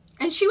this.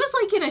 And she was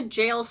like in a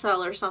jail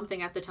cell or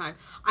something at the time.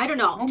 I don't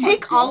know. Oh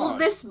Take all of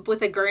this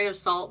with a grain of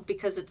salt,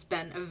 because it's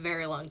been a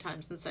very long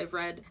time since I've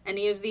read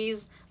any of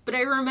these. But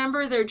I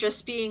remember there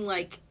just being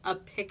like a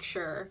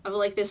picture of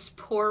like this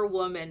poor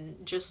woman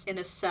just in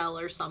a cell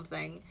or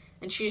something.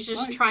 And she's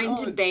just trying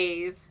to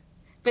bathe.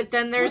 But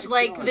then there's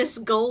this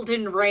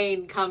golden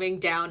rain coming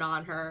down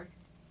on her.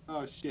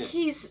 Oh shit.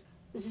 He's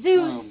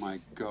Zeus. Oh my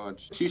God.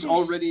 She's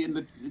already in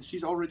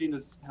a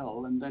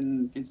cell, and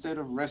then instead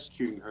of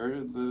rescuing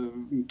her,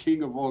 the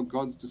king of all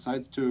gods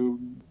decides to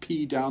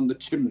pee down the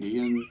chimney,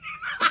 and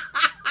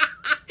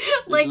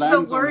like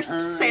the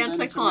worst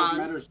Santa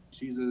Claus.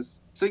 She's a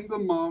single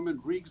mom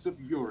and reeks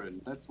of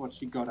urine. That's what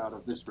she got out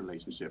of this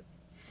relationship.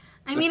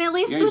 I mean, at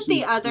least with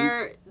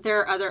there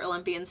are other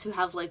Olympians who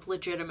have, like,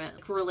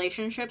 legitimate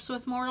relationships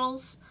with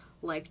mortals.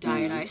 Like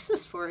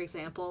Dionysus, for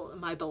example,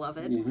 my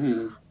beloved.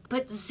 Mm-hmm.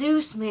 But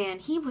Zeus, man,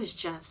 he was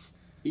just...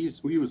 He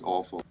was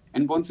awful.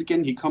 And once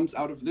again, he comes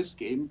out of this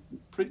game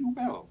pretty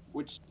well,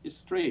 which is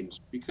strange,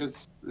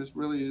 because there's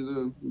really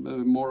a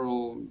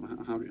moral...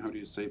 How do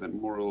you say that?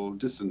 Moral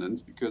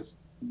dissonance, because...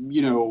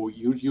 You know,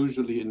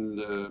 usually in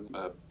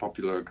the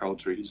popular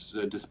culture, he's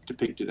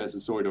depicted as a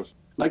sort of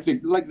like the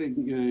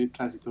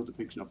classical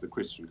depiction of the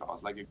Christian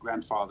gods, like a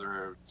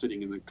grandfather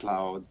sitting in the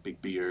clouds,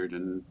 big beard,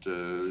 and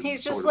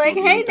he's just like,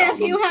 "Hey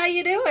nephew, how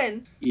you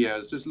doing?" Yeah,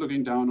 it's just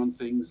looking down on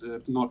things.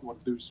 Not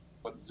what Zeus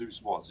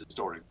was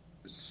historically.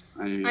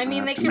 I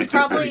mean, they could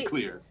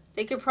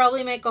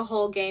probably make a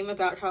whole game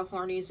about how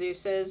horny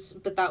Zeus is,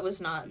 but that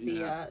was not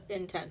the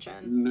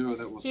intention. No,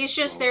 that was. He's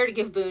just there to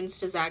give boons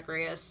to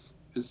Zagreus.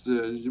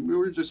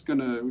 We're just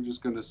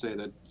gonna say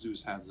that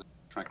Zeus has a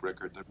track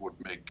record that would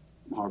make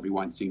Harvey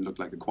Weinstein look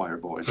like a choir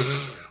boy.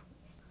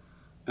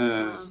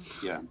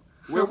 Yeah.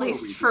 Where were we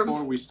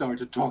before we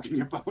started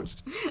talking about?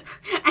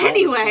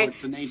 Anyway,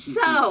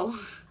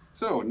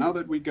 so now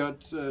that we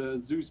got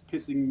Zeus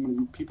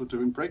pissing people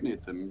to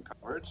impregnate them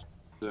covered,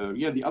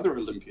 the other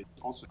Olympians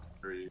also have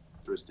very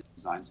interesting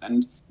designs.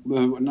 And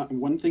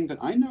one thing that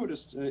I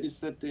noticed is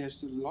that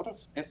there's a lot of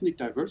ethnic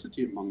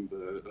diversity among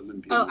the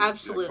Olympians. Oh,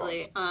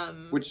 absolutely.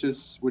 Which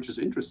is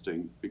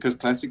interesting, because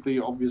classically,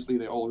 obviously,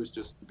 they always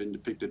just been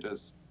depicted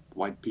as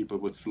white people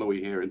with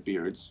flowy hair and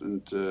beards,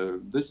 and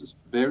this is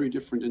very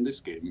different in this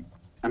game.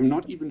 I'm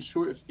not even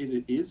sure if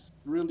it is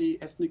really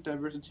ethnic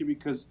diversity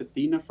because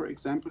Athena, for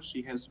example,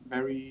 she has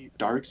very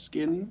dark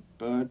skin,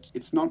 but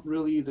it's not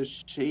really the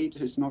shade,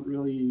 it's not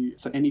really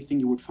anything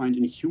you would find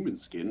in human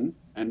skin.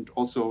 And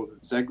also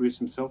Zagreus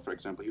himself, for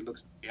example,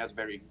 he has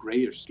very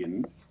grayish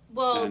skin.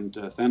 Well, and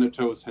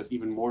Thanatos has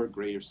even more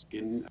grayish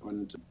skin,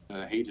 and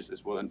Hades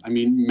as well. And I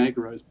mean,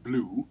 Megara is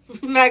blue.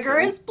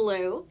 Megara is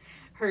blue.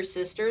 Her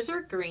sisters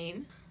are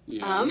green.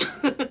 Yeah.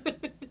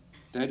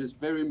 That is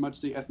very much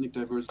the ethnic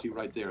diversity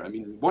right there. I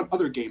mean, what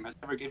other game has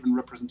ever given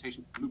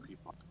representation to blue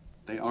people?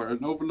 They are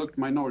an overlooked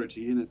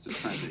minority, and it's a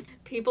tragic.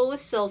 People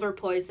with silver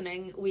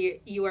poisoning,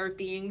 you are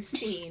being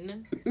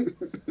seen.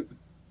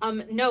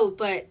 No,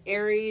 but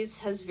Ares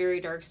has very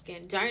dark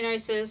skin.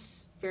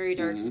 Dionysus, very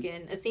dark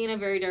skin. Athena,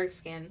 very dark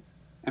skin.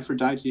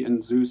 Aphrodite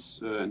and Zeus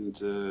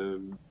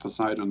and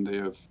Poseidon,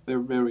 they're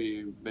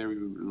very, very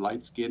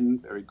light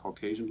skinned, very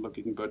Caucasian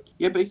looking, but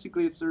yeah,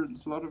 basically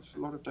there's a lot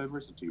of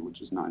diversity, which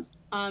is nice.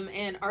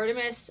 And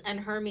Artemis and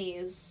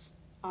Hermes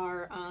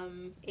are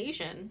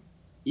Asian.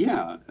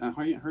 Yeah,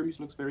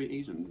 Hermes looks very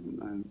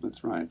Asian.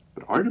 That's right.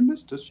 But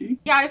Artemis, does she?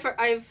 Yeah,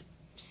 I've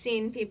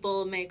seen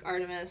people make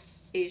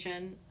Artemis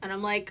Asian, and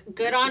I'm like,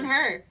 good on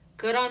her.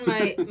 Good on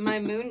my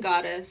moon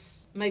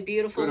goddess, my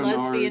beautiful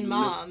lesbian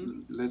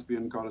mom.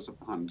 Lesbian goddess of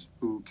the hunt,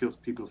 who kills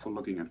people for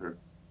looking at her.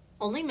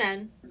 Only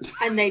men,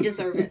 and they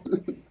deserve it.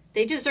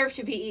 They deserve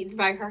to be eaten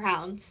by her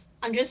hounds.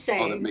 I'm just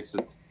saying. Oh, that makes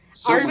it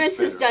so Artemis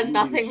much has done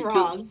nothing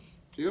wrong.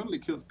 She only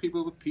kills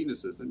people with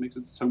penises. That makes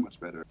it so much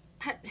better.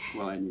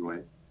 Well,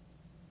 anyway,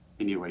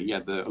 yeah,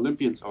 the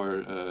Olympians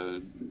are,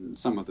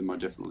 some of them are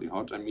definitely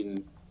hot. I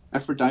mean,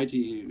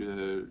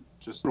 Aphrodite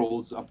just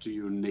rolls up to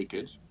you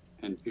naked,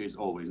 and is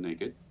always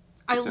naked.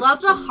 I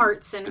love the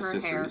hearts in her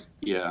hair.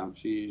 Yeah,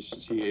 she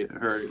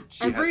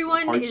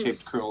Everyone has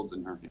heart-shaped curls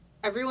in her hair.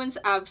 Everyone's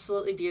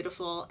absolutely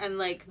beautiful, and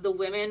like the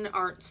women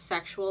aren't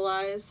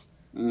sexualized,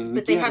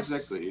 but they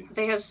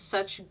have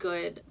such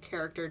good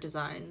character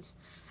designs.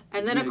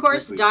 And then of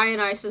course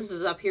Dionysus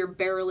is up here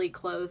barely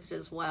clothed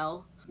as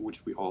well,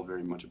 which we all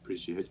very much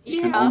appreciate.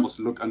 You can almost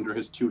look under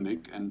his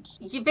tunic, and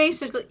you're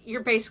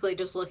basically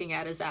just looking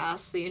at his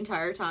ass the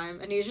entire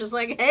time, and he's just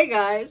like, "Hey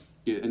guys."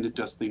 Yeah, and it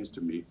does things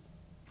to me.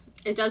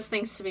 It does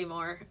things to me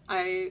more.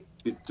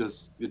 It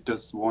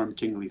does warm,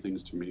 tingly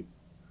things to me.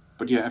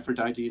 But yeah,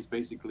 Aphrodite is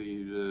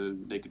basically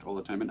naked all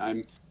the time, and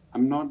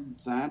I'm not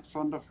that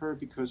fond of her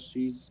because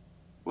she's,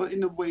 well,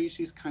 in a way,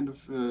 she's kind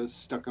of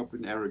stuck up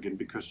and arrogant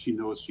because she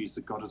knows she's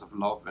the goddess of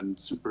love and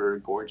super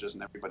gorgeous,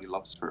 and everybody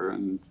loves her,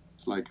 and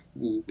it's like,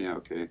 yeah,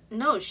 okay.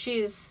 No,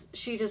 she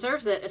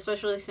deserves it,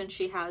 especially since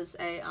she has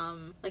a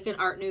like an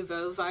Art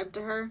Nouveau vibe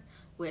to her,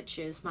 which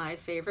is my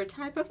favorite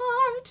type of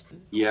art.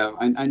 Yeah,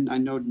 I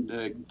know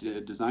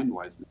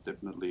design-wise it's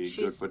definitely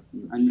good, but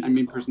I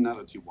mean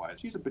personality-wise,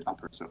 she's a bit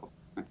up herself,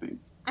 I think.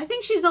 I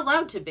think she's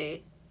allowed to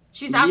be.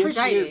 She's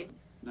Aphrodite.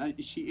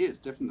 She is,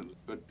 definitely,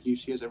 but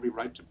she has every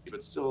right to be,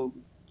 but still,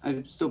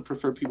 I still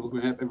prefer people who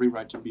have every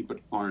right to be, but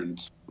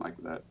aren't like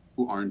that.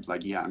 Who aren't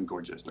like, yeah, I'm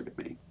gorgeous, look at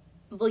me.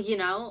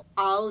 Well,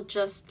 I'll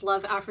just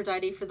love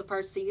Aphrodite for the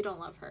parts that you don't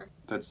love her.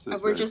 That's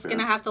we're just going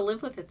to have to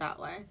live with it that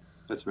way.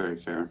 That's very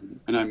fair.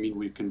 And I mean,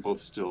 we can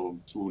both still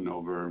swoon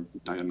over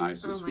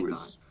Dionysus,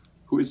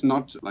 who is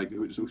not like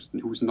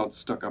who's not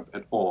stuck up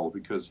at all,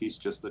 because he's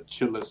just the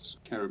chillest,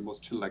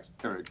 most chillaxed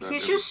character.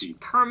 He's just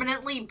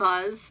permanently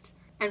buzzed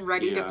and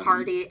ready to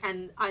party,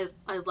 and I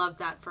love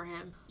that for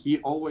him. He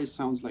always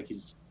sounds like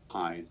he's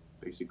high,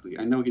 basically.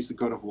 I know he's the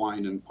god of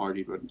wine and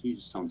party, but he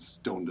just sounds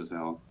stoned as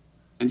hell.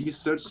 And he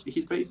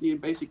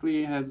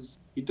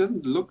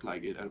doesn't look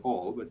like it at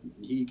all, but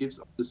he gives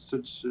up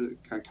such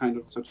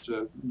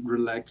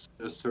relaxed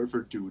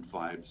surfer dude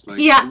vibes. Like,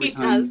 yeah, he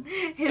does.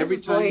 Every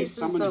time you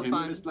summon him,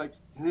 fun. It's like,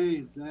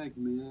 hey, Zach,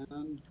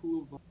 man,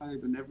 cool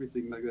vibe and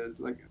everything like that. It's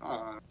like,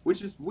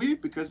 which is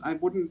weird because I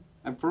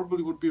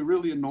probably would be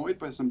really annoyed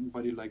by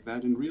somebody like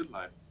that in real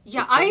life.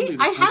 Yeah,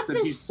 I have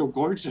this. He's so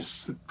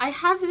gorgeous. I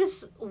have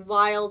this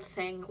wild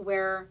thing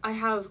where I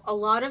have a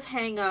lot of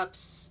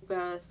hang-ups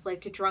with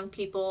like drunk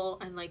people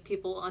and like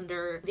people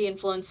under the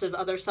influence of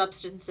other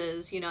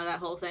substances, that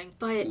whole thing.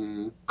 But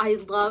I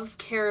love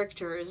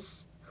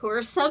characters who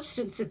are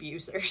substance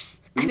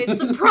abusers, and it's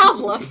a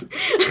problem.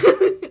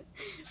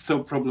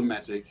 So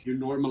problematic. You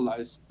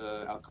normalize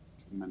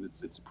alcoholism, and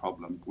it's a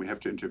problem. We have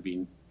to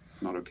intervene.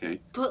 It's not okay.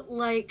 But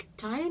like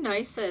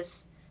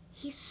Dionysus,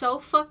 he's so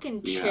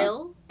fucking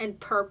chill and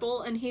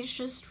purple, and he's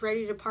just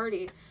ready to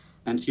party.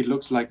 And he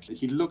looks like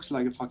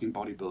a fucking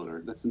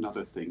bodybuilder. That's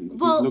another thing.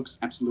 Well, he looks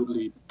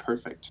absolutely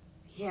perfect.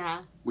 Yeah.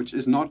 Which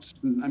is not,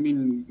 I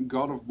mean,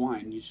 god of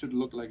wine. He should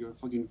look like a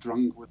fucking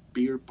drunk with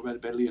beer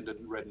belly and a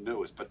red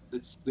nose. But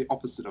it's the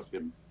opposite of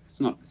him.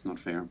 It's not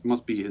fair. It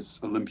must be his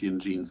Olympian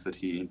genes that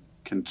he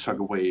can chug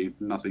away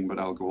nothing but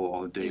alcohol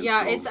all the day.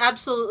 Yeah, it's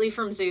absolutely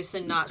from Zeus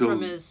and not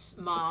from his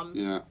mom.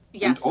 Yeah.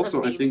 Yes, and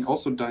also, I think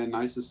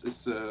Dionysus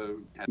is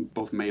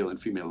both male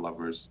and female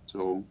lovers.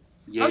 So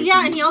yeah. Oh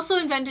yeah, and he also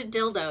invented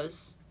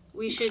dildos.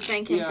 We should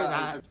thank him for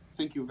that.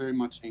 Thank you very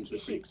much,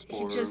 Ancient Greeks,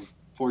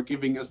 for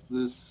giving us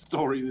this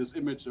story, this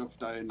image of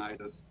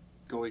Dionysus.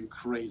 going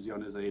crazy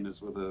on his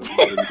anus with a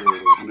wooden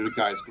dildo under the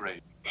guy's grave.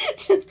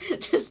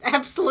 just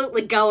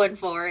absolutely going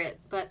for it.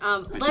 But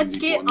let's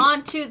get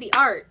on to the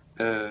art.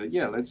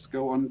 Let's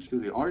go on to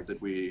the art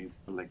that we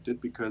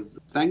selected, because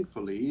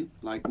thankfully,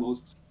 like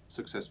most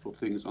successful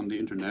things on the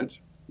internet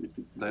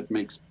that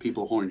makes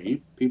people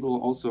horny,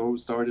 people also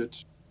started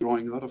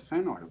drawing a lot of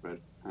fan art of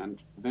it,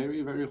 and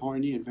very, very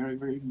horny and very,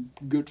 very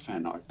good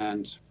fan art.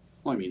 And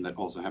well, I mean, that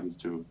also happens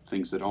to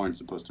things that aren't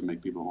supposed to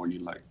make people horny,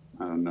 like,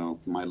 I don't know,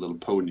 My Little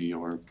Pony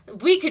or...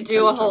 We could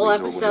do a whole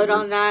episode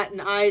on that,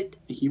 and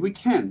we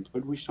can,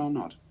 but we shall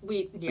not.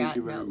 Thank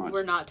you very much.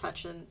 We're not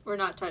touching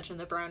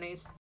the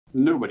brownies.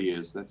 Nobody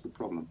is. That's the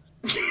problem.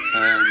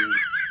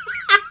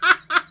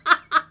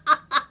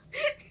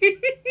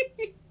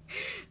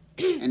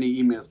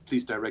 Any emails,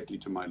 please directly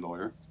to my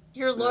lawyer.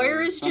 Your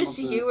lawyer is just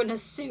you in a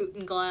suit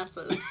and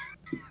glasses.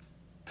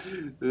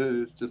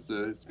 It's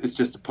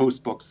just a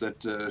post box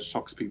that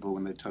shocks people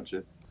when they touch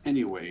it.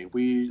 Anyway,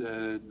 we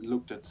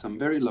looked at some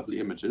very lovely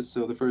images.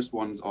 So the first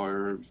ones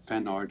are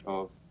fan art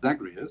of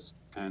Zagreus,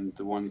 and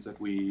the ones that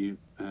we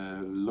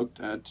looked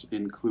at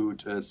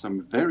include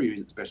some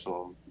very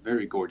special,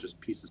 very gorgeous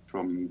pieces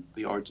from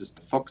the artist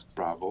Fox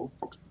Bravo.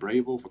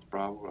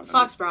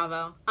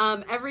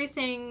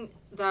 Everything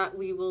that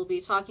we will be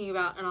talking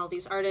about and all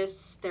these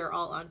artists, they're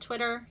all on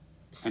Twitter.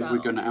 So. And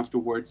we're going to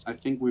afterwards, I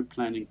think we're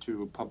planning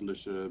to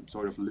publish a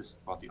sort of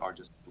list about the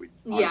artists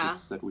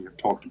that we have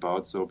talked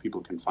about, so people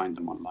can find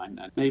them online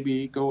and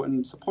maybe go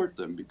and support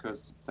them,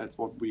 because that's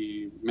what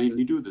we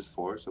mainly do this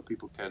for, so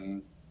people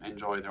can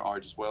enjoy their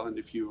art as well. And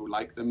if you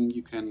like them,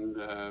 you can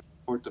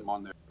support them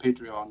on their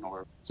Patreon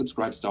or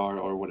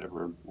Subscribestar or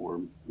whatever,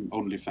 or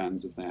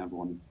OnlyFans if they have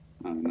one.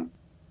 I don't know.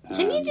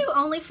 Can you do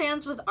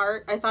OnlyFans with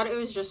art? I thought it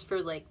was just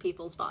for like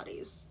people's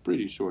bodies.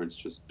 Pretty sure it's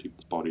just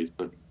people's bodies,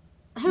 but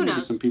who knows?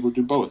 Maybe some people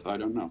do both. I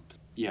don't know.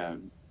 Yeah,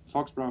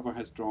 Fox Bravo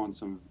has drawn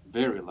some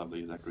very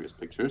lovely Zagreus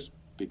pictures,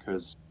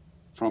 because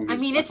from his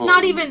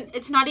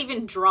it's not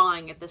even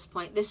drawing at this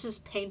point. This is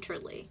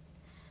painterly.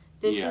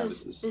 This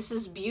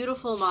is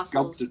beautiful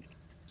muscles.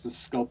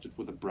 Sculpted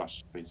with a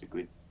brush,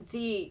 basically.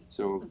 The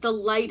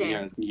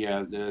lighting.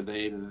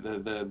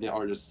 The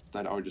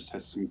artist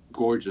has some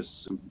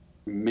gorgeous,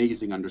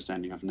 amazing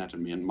understanding of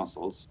anatomy and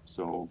muscles,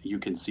 so you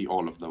can see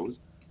all of those.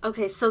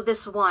 Okay, so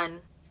this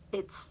one,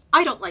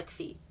 I don't like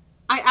feet.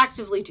 I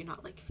actively do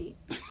not like feet.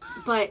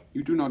 But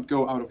you do not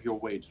go out of your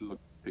way to look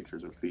at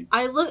pictures of feet.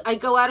 I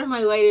go out of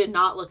my way to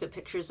not look at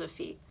pictures of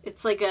feet.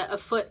 It's like a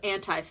foot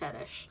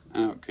anti-fetish.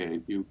 Okay,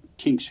 you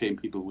kink shame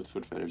people with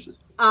foot fetishes.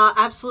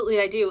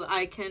 Absolutely I do.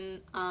 I can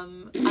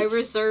I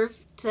reserve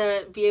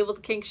to be able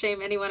to kink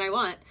shame anyone I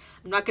want.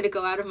 I'm not going to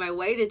go out of my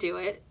way to do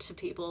it to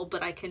people,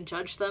 but I can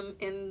judge them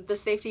in the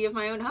safety of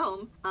my own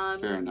home.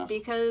 Fair enough.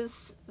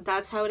 Because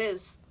that's how it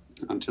is.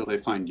 Until they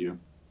find you.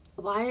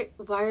 Why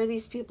are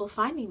these people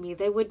finding me?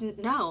 They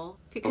wouldn't know.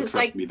 Because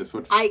I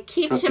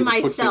keep to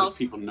myself.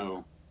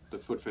 The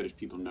foot fetish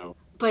people know.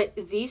 But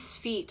these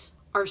feet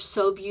are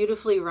so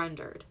beautifully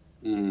rendered.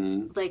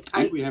 And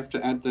we have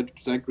to add that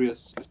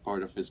Zagreus, as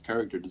part of his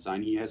character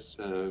design, he has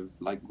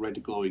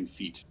red glowing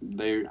feet.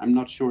 I'm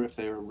not sure if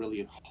they are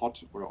really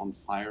hot or on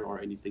fire or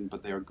anything,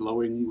 but they are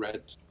glowing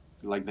red,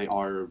 like they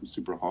are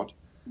super hot.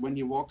 When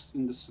he walks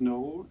in the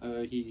snow,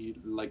 he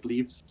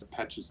leaves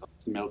patches of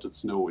melted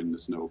snow in the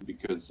snow,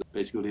 because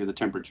basically the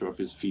temperature of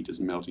his feet is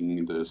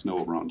melting the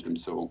snow around him.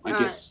 So I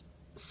guess.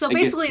 So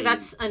basically,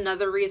 that's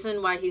another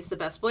reason why he's the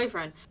best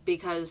boyfriend,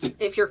 because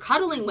if you're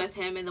cuddling with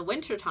him in the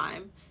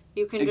wintertime,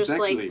 you can just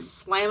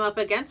slam up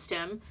against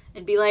him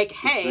and be like,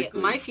 hey,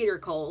 my feet are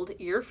cold,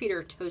 your feet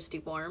are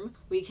toasty warm,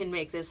 we can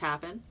make this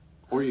happen.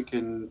 Or you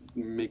can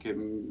make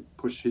him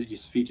push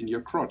his feet in your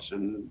crotch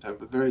and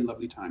have a very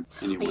lovely time.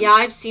 Anyway. Yeah,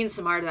 I've seen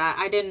some art of that.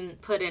 I didn't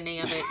put any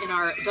of it in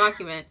our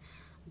document,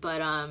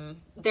 but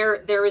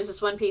there was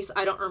this one piece,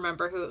 I don't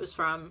remember who it was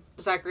from.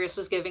 Zagreus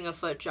was giving a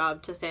foot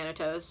job to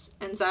Thanatos,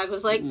 and Zag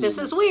was like, this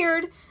is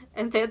weird.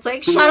 And Than's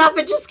like, shut up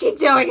and just keep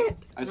doing it.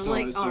 I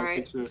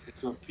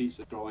saw a piece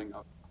of drawing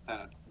of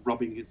Thanatos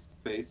rubbing his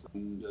face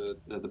on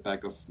the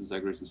back of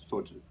Zagreus'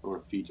 foot or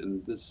feet,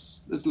 and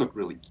this looked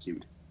really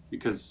cute.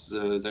 Because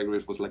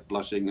Zagreus was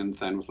blushing and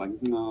Than was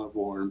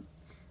warm.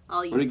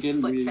 All you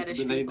foot fetish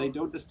people. They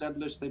don't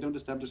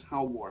establish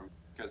how warm,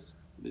 because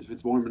if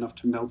it's warm enough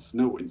to melt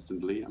snow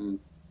instantly,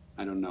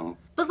 I don't know.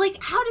 But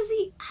how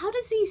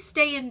does he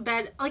stay in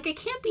bed? It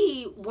can't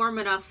be warm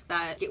enough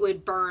that it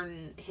would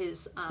burn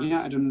his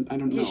I don't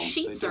know. His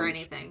sheets or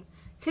anything.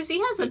 Because he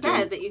has a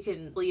bed that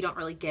you don't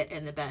really get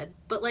in the bed.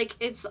 But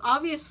it's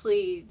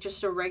obviously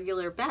just a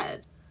regular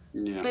bed.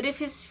 Yeah. But if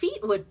his feet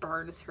would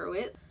burn through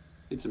it.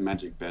 It's a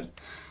magic bed.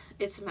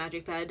 It's a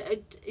magic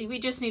bed. We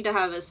just need to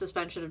have a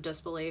suspension of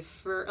disbelief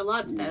for a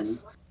lot of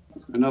this.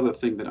 Another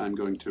thing that I'm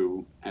going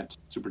to at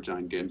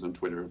Supergiant Games on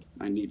Twitter,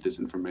 I need this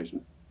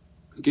information.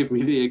 Give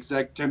me the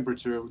exact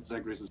temperature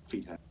Zagreus'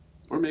 feet have.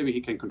 Or maybe he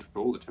can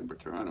control the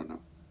temperature, I don't know.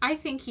 I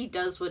think he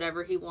does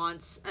whatever he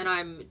wants, and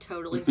I'm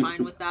totally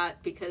fine with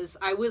that, because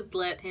I would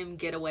let him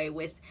get away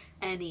with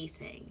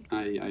anything.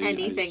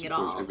 Anything at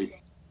all.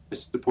 I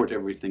support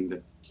everything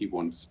that he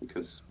wants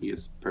because he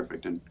is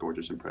perfect and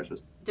gorgeous and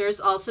precious. There's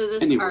also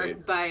this Anyway.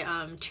 art by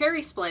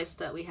Cherry Splice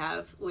that we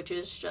have, which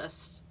is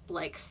just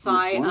like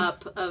thigh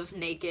up of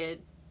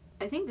naked.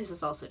 I think this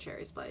is also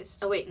Cherry Splice.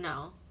 Oh wait,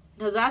 no,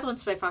 that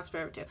one's by Fox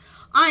Bravo too.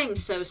 I'm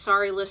so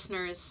sorry,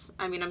 listeners.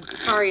 I mean, I'm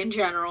sorry in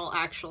general,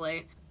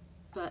 actually.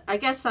 But I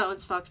guess that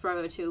one's Fox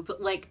Bravo too.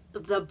 But like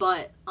the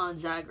butt on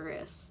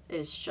Zagreus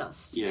is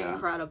just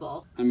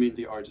incredible. I mean,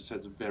 the artist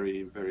has a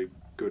very, very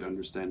good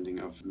understanding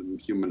of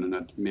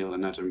human male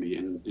anatomy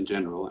in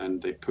general,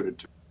 and they put it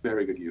to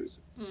very good use.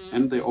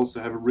 And they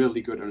also have a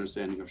really good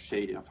understanding of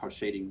shading, of how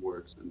shading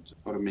works, and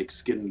how to make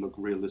skin look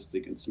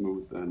realistic and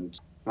smooth. And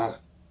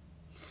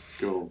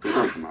go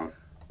check them out.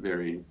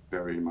 Very,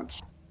 very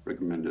much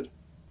recommended.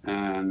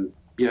 And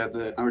yeah,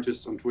 the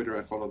artists on Twitter,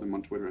 I follow them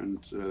on Twitter, and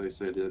they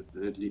said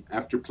that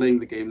after playing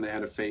the game, they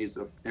had a phase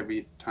of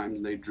every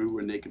time they drew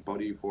a naked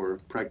body for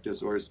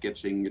practice or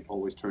sketching, it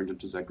always turned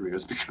into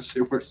Zagreus because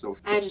they were so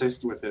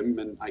obsessed with him,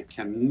 and I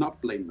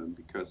cannot blame them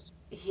because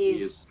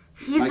he's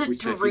like a we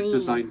said,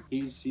 dream.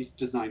 he's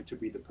designed to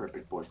be the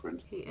perfect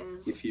boyfriend. He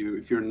is. If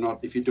you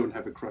don't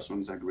have a crush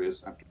on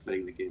Zagreus after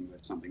playing the game,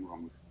 there's something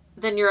wrong with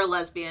it. Then you're a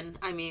lesbian.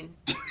 I mean.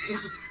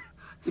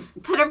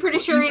 But I'm pretty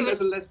sure even as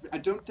a lesbian, I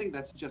don't think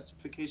that's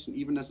justification.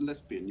 Even as a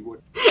lesbian, you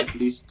would at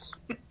least.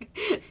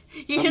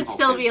 You should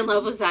still be in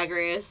love with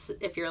Zagreus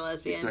if you're a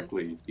lesbian.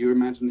 Exactly. You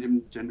imagine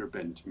him gender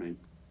bent, maybe.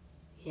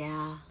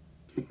 Yeah.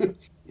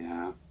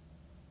 Yeah.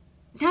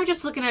 Now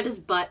just looking at his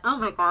butt. Oh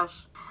my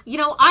gosh. You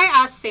know, I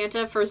asked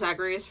Santa for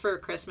Zagreus for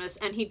Christmas,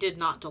 and he did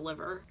not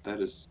deliver. That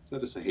is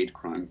a hate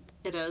crime.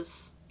 It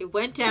is. It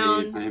went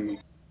down. I am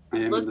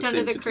looked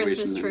under the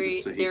Christmas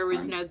situation, tree. There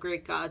was crime. no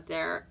Greek god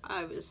there.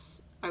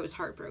 I was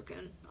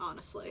heartbroken,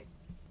 honestly.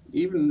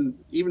 Even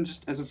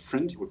just as a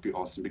friend, he would be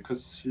awesome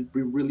because he'd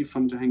be really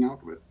fun to hang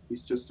out with.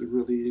 He's just a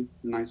really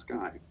nice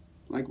guy.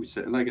 Like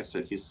I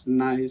said, he's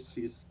nice.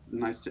 He's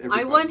nice to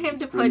everybody. I want him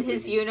to put friendly.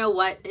 his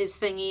his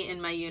thingy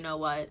in my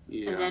you-know-what,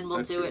 Yeah, and then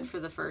we'll do too. it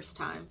for the first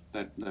time.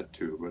 That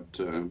too, but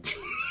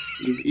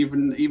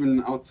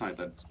even outside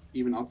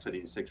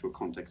his sexual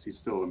context, he's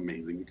still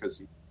amazing because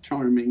he's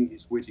charming,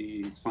 he's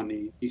witty, he's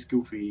funny, he's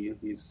goofy,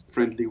 he's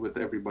friendly with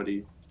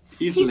everybody.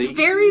 He's lazy,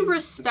 very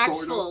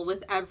respectful sort of.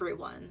 with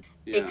everyone,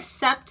 Yeah.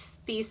 except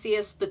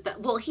Theseus. But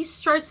he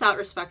starts out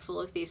respectful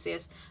of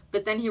Theseus,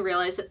 but then he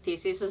realizes that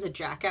Theseus is a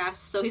jackass.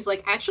 So he's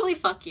like, "Actually,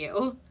 fuck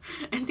you,"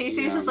 and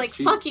Theseus is like,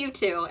 "Fuck you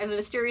too," and then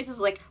Asterius is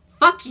like,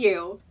 "Fuck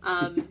you."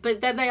 But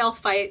then they all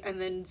fight, and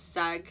then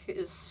Zag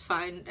is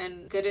fine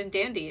and good and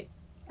dandy.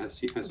 As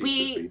he should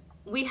be.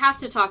 We have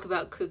to talk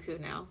about Cuckoo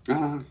now.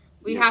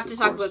 We Yes, have to of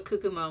talk course. about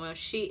Kukumomo.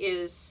 She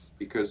is...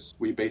 Because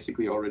we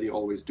basically already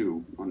always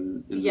do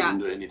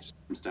under any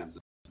circumstances.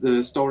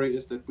 The story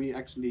is that we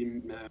actually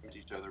met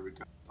each other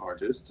because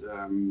artists.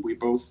 We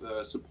both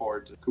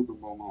support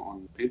Kukumomo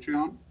on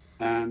Patreon,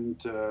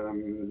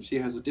 and she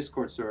has a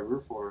Discord server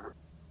for her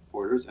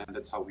supporters, and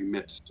that's how we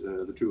met.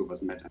 The two of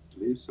us met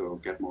actually. So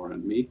Getmore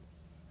and me.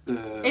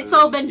 It's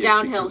all been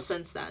downhill because...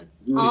 since then.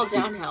 All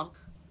downhill.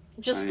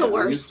 Just the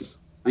worst.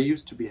 I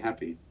used to be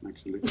happy,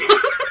 actually.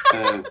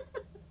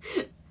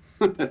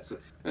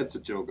 That's a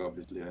joke,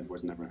 obviously. I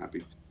was never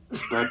happy.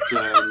 But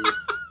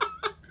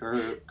her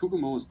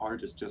Kukumomo's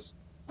art is just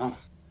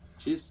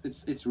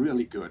it's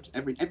really good.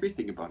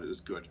 Everything about it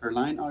is good. Her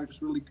line art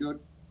is really good.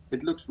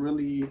 It looks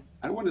really,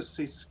 I don't want to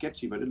say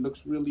sketchy, but it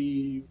looks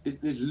really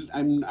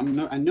I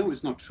know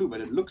it's not true,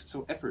 but it looks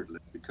so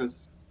effortless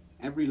because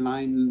every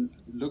line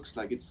looks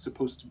like it's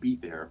supposed to be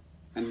there.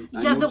 And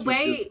yeah, the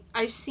way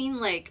I've seen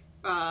like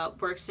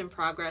works in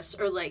progress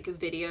or like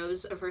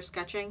videos of her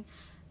sketching,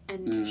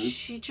 and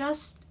she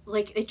just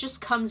like it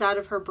just comes out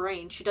of her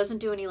brain. She doesn't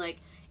do any like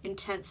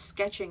intense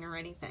sketching or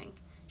anything.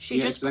 She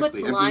just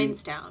puts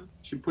lines down.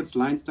 She puts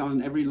lines down,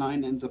 and every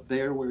line ends up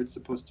there where it's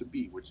supposed to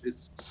be, which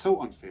is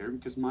so unfair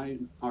because my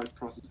art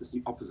process is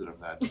the opposite of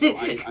that. So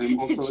I'm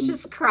also it's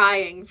just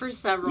crying for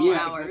several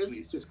hours. Exactly.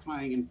 It's just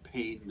crying in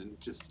pain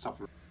and just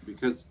suffering.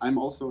 Because I'm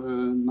also a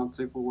not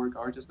safe for work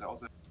artist. I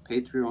also have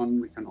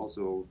Patreon.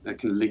 I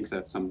can link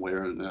that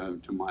somewhere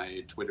to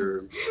my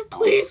Twitter.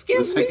 Please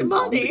give me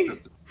money.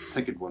 The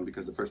second one,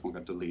 because the first one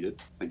got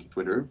deleted. Thank you,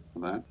 Twitter, for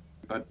that.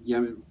 But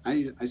yeah,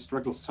 I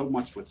struggle so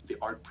much with the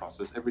art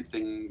process.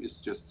 Everything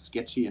is just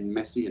sketchy and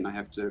messy, and I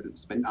have to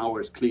spend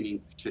hours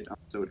cleaning shit up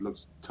so it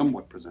looks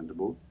somewhat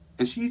presentable.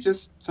 And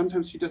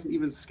sometimes she doesn't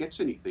even sketch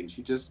anything.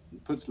 She just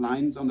puts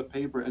lines on the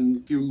paper, and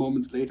a few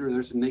moments later,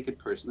 there's a naked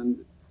person,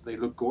 and they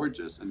look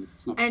gorgeous, and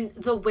it's not. And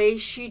the way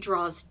she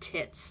draws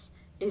tits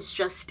is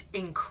just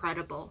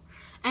incredible.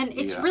 And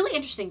it's really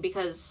interesting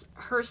because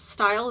her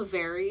style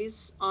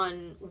varies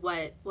on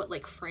what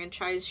like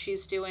franchise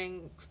she's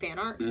doing fan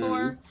art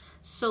for.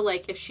 So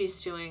like if she's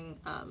doing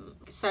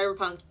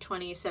Cyberpunk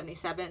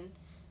 2077,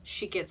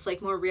 she gets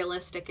like more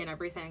realistic and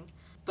everything.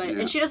 But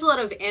and she does a lot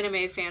of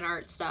anime fan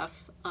art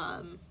stuff.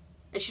 And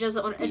she does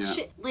it on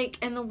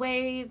and the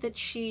way that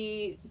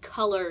she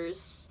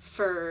colors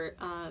for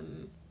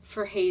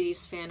for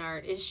Hades fan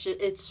art.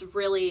 It's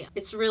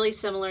really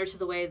similar to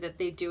the way that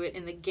they do it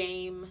in the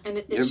game,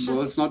 and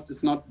it's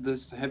not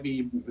this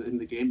heavy in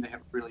the game. They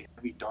have really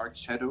heavy dark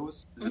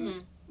shadows.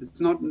 And it's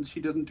not,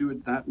 she doesn't do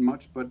it that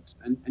much, but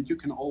and you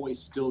can always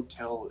still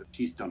tell if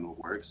she's done her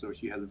work. So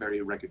she has a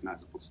very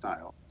recognizable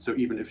style. So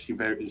even if she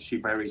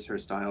varies her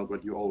style,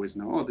 but you always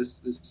know, oh,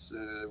 this was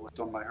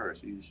done by her.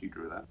 She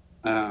drew that.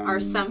 Our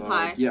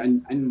senpai. Yeah,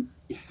 and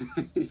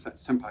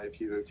senpai,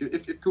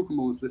 if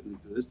Kukumo is listening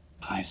to this,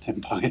 hi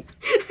senpai.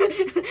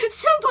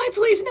 Senpai,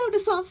 please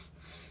notice us.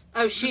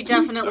 Oh, she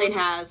definitely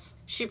has.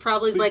 She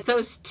probably's like,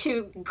 those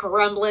two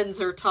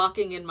gremlins are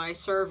talking in my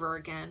server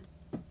again.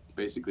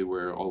 Basically,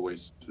 we're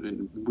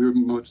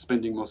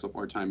spending most of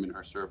our time in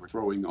her server,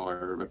 throwing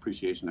our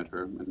appreciation at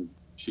her, and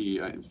she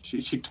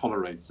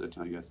tolerates it,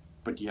 I guess.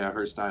 But yeah,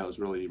 her style is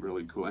really,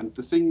 really cool. And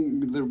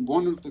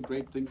one of the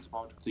great things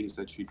about things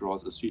that she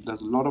draws is she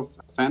does a lot of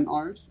fan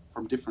art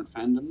from different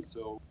fandoms.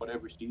 So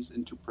whatever she's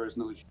into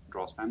personally, she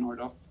draws fan art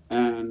of.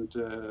 And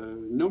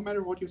no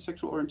matter what your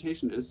sexual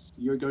orientation is,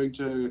 you're going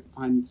to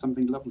find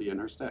something lovely in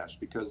her stash,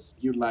 because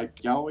you like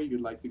yaoi, you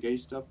like the gay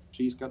stuff,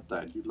 she's got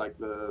that. You like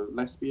the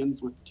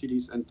lesbians with the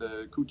titties and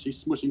the coochie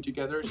smushing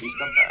together, she's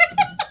got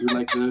that. You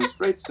like the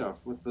straight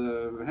stuff with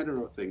the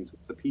hetero things,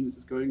 with the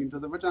penises going into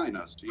the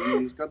vaginas,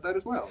 she's got that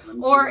as well.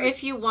 And or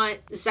if you want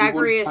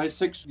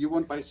Zagreus... You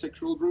want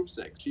bisexual group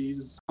sex,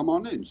 come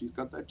on in, she's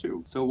got that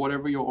too. So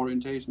whatever your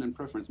orientation and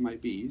preference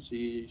might be,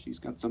 she's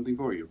got something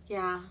for you.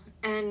 Yeah,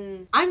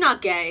 and I'm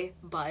not gay,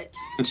 but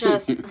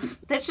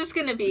that's just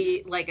gonna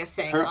be like a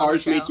thing. Her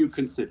art make you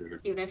consider,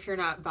 even if you're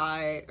not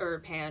bi or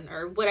pan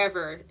or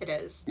whatever it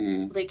is.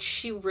 Like,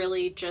 she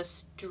really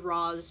just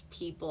draws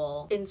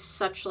people in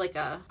such like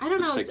a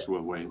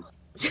sexual way.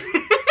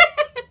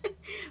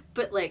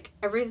 But like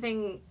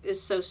everything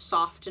is so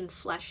soft and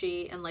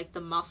fleshy, and like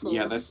the muscles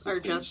are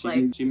just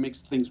she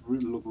makes things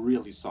look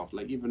really soft.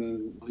 Like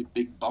even really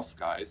big buff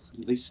guys,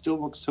 they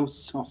still look so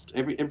soft.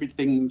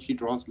 Everything she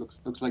draws looks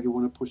like you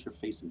want to push your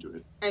face into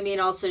it. I mean,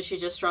 also she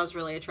just draws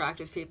really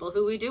attractive people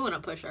who we do want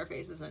to push our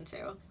faces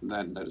into.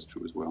 That is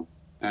true as well.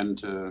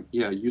 And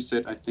you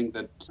said, I think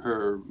that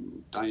her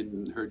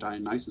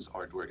Dionysus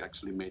artwork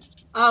actually made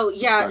it. Oh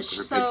yeah,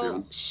 so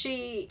Patreon.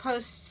 she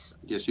posts.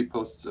 Yeah, she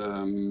posts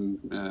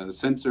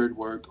censored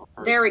work of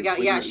hers. There we go.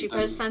 Yeah, she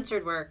posts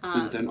censored work.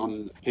 And then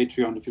on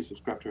Patreon, if you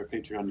subscribe to her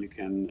Patreon, you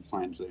can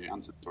find the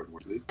uncensored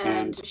work.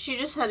 And she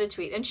just had a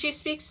tweet, and she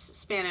speaks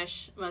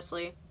Spanish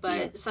mostly,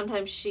 but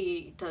sometimes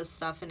she does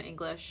stuff in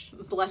English.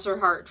 Bless her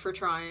heart for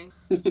trying.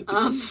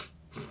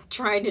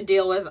 Trying to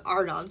deal with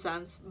our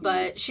nonsense.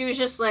 But she was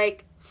just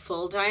like,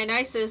 Full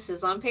Dionysus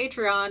is on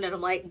Patreon, and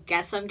I'm like,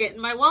 guess I'm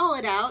getting my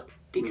wallet out,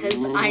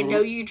 because I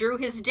know you drew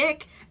his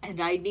dick,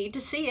 and I need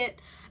to see it.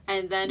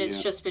 And then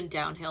it's just been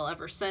downhill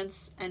ever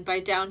since. And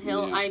by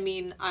downhill, I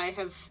mean we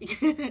have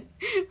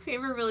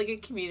a really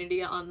good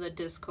community on the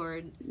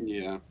Discord.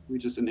 Yeah, we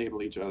just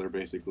enable each other,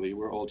 basically.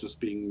 We're all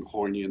just being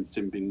horny and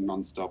simping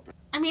nonstop.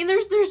 I mean,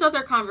 there's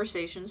other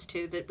conversations,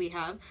 too, that we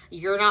have.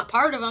 You're not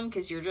part of them,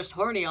 because you're just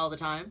horny all the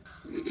time.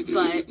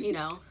 But, you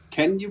know.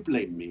 Can you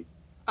blame me?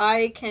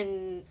 I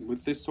can...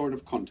 With this sort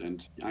of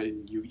content,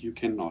 you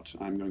cannot.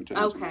 I'm going to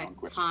answer my own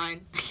question. Okay,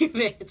 fine. You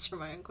may answer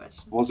my own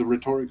question. It was a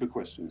rhetorical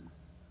question.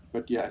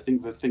 But yeah, I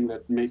think the thing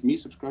that made me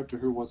subscribe to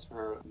her was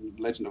her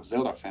Legend of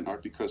Zelda fan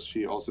art, because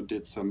she also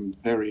did some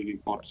very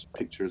hot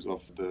pictures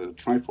of the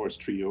Triforce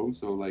trio,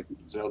 so like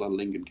Zelda,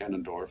 Link, and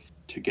Ganondorf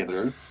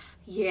together.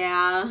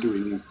 Yeah.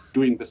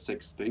 Doing the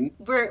sex thing.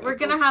 We're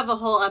gonna have a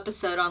whole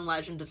episode on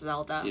Legend of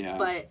Zelda. Yeah.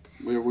 But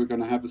we're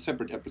gonna have a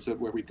separate episode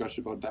where we gush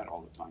about that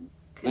all the time.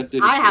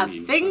 I have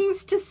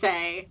things to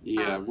say.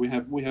 Yeah, we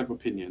have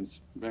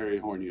opinions, very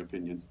horny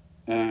opinions.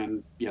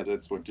 And yeah,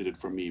 that's what did it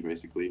for me,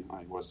 basically.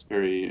 I was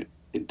very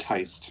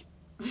enticed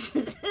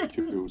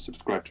to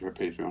subscribe to her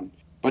Patreon.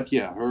 But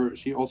yeah,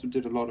 she also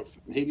did a lot of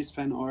Hades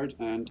fan art,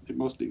 and it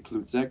mostly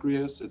includes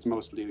Zagreus. It's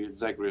mostly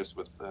Zagreus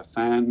with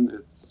Than.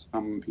 It's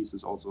some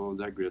pieces also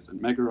Zagreus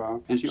and Megara.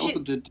 And she also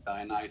did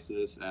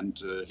Dionysus and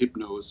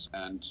Hypnos,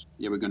 and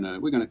yeah, we're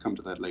gonna come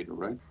to that later,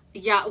 right?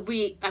 Yeah,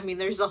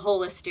 there's a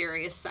whole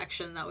Asterius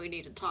section that we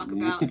need to talk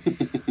about.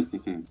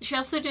 She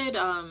also did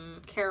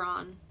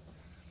Charon.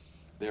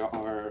 There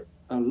are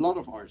a lot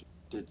of artists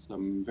did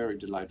some very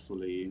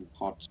delightfully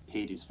hot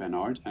Hades fan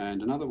art,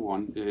 and another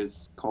one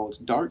is called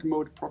Dark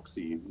Mode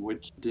Proxy,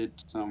 which did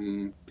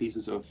some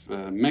pieces of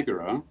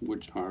Megara,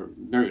 which are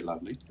very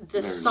lovely.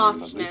 The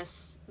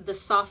softness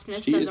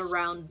and the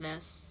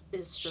roundness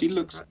is just. She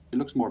looks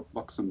more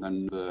buxom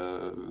than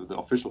the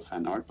official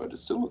fan art, but it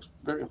still looks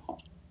very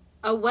hot.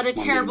 Oh, what a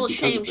terrible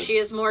shame! She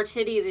has more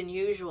titty than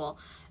usual.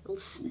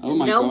 Oh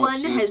my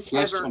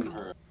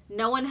God,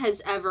 no one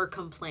has ever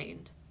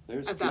complained.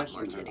 There's about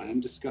more flesh in titty. her. I'm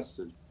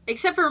disgusted.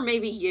 Except for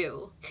maybe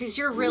you, because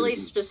you're really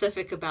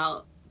specific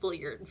about. Well,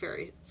 you're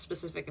very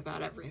specific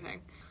about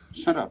everything.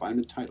 Shut up! I'm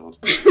entitled.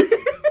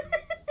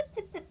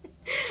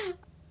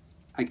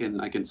 I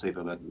can say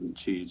though that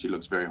she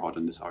looks very hot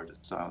in this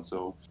artist style.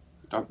 So,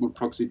 Dark Mode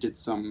Proxy did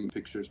some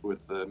pictures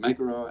with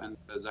Megara and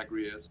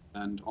Zagreus,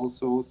 and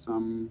also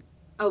some.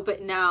 Oh,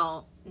 but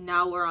now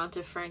we're on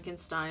to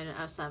Frankenstein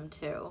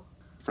SM2.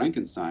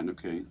 Frankenstein,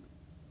 okay.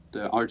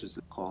 The artist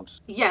is called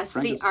Yes, the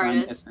Frankenstein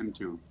artist.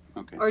 SM2.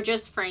 Okay. Or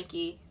just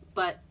Frankie.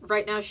 But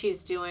right now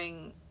she's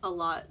doing a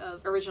lot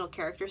of original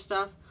character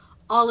stuff.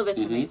 All of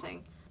it's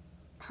amazing.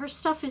 Her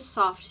stuff is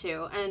soft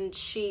too, and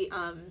she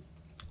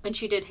when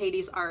she did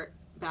Hades art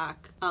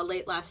back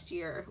late last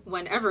year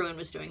when everyone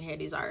was doing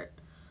Hades art,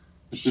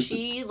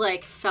 she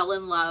like fell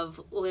in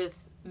love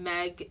with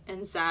Meg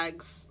and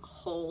Zag's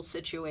whole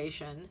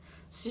situation.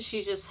 So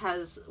she just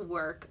has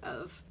work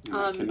of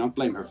I cannot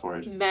blame her for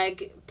it.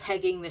 Meg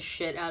pegging the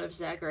shit out of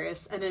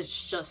Zagreus, and it's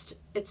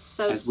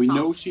so As we soft.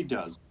 know she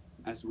does.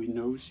 As we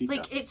know she does.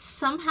 Like, it's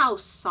somehow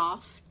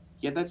soft.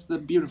 Yeah, that's the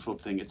beautiful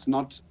thing. It's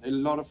not a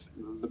lot of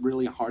the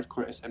really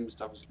hardcore SM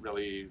stuff is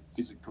really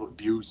physical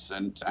abuse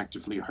and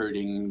actively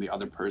hurting the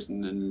other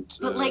person, and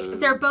But like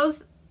they're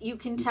both, you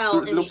can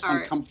tell it in looks the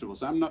art. uncomfortable.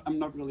 So I'm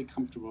not really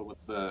comfortable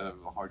with the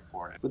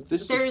hardcore. But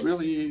this There's- is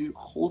really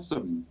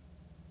wholesome.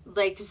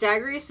 Like,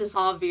 Zagreus is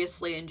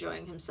obviously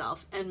enjoying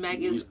himself, and Meg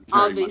He's is very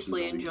much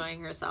obviously enjoying it.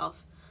 enjoying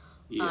herself.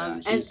 Yeah,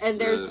 And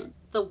there's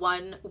the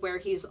one where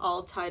he's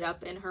all tied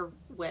up in her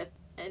whip,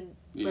 and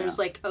there's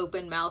like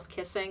open mouth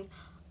kissing.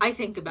 I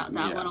think about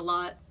that one a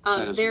lot.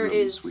 There really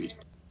is sweet.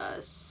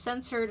 a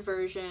censored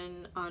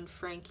version on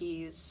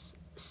Frankie's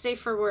Safe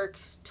for Work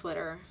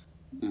Twitter,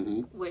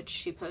 which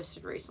she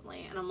posted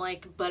recently, and I'm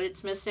like, but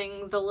it's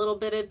missing the little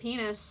bit of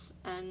penis,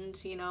 and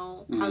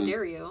how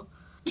dare you?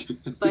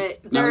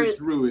 But now there, it's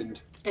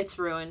ruined. it's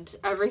ruined.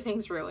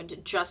 Everything's ruined.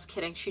 Just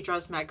kidding. She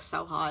draws Meg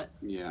so hot.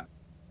 Yeah.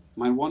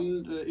 My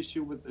one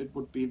issue with it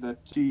would be that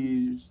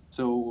she.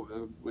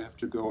 So we have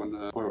to go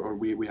on, or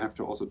we have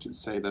to also to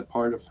say that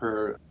part of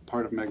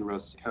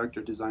Megara's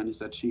character design is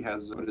that she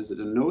has, what is it,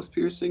 a nose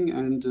piercing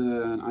and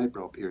an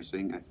eyebrow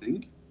piercing, I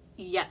think.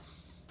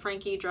 Yes,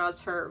 Frankie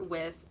draws her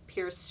with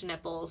pierced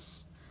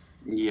nipples.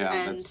 Yeah,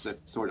 And-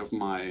 that's sort of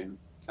my.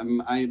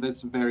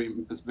 That's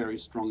very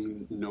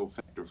strong no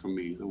factor for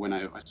me.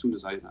 As soon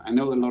as I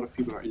know a lot of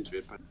people are into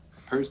it, but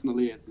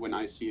personally, when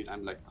I see it,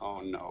 I'm like,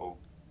 oh no.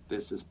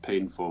 This is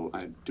painful.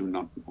 I do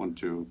not want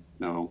to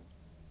know.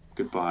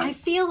 Goodbye. I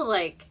feel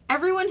like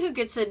everyone who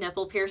gets a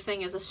nipple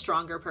piercing is a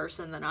stronger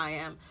person than I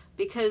am,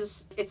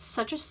 because it's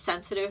such a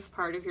sensitive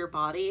part of your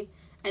body,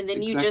 and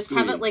then you just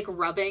have it like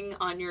rubbing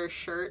on your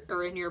shirt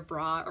or in your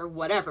bra or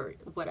whatever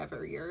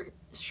your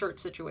shirt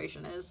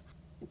situation is.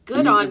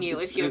 Good on you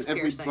if you have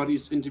piercings.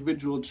 Everybody's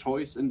individual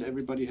choice, and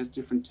everybody has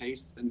different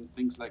tastes and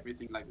things like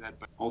everything like that.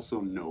 But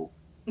also no.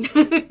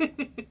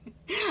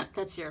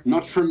 That's your opinion.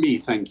 Not for me,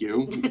 thank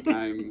you.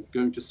 I'm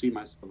going to see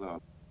myself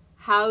out.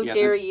 How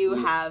dare that's you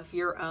the- have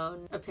your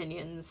own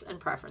opinions and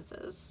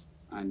preferences?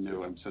 I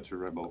know I'm such a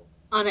rebel.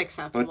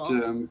 Unacceptable.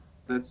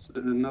 But that's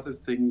another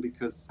thing,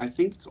 because I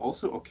think it's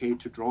also okay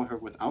to draw her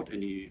without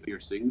any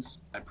piercings.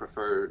 I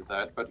prefer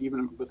that, but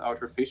even without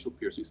her facial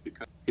piercings,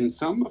 because in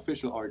some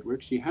official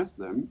artwork she has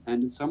them,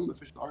 and in some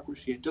official artwork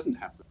she doesn't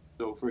have them.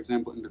 So, for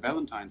example, in the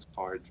Valentine's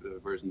card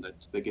version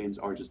that the game's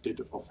artist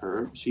did of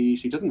her, she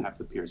doesn't have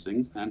the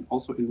piercings, and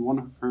also in one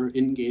of her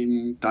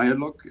in-game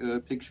dialogue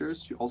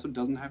pictures, she also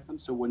doesn't have them.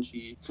 So when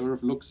she sort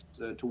of looks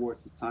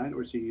towards the side,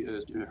 or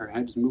her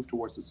head is moved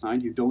towards the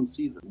side, you don't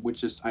see them.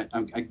 Which is, I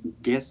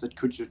guess, it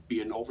could just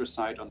be an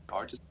oversight on the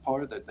artist's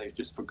part that they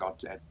just forgot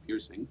to add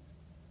piercing.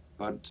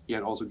 But yeah,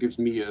 it also gives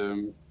me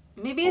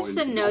Maybe it's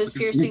the it nose also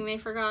gives piercing they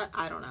forgot.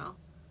 I don't know.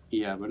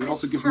 Yeah, but it 'Cause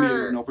also gives me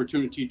an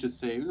opportunity to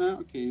say,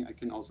 okay, I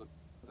can also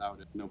without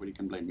it. Nobody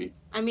can blame me.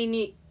 I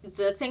mean,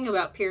 the thing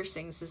about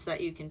piercings is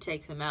that you can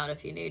take them out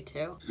if you need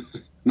to.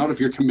 Not if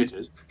you're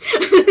committed.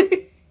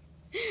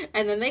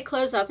 And then they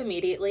close up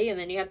immediately, and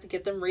then you have to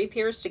get them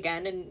re-pierced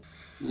again, and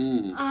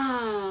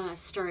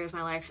story of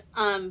my life.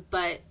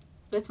 But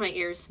with my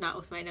ears, not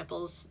with my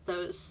nipples.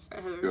 Those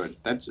are... Good.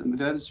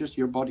 That is just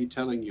your body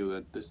telling you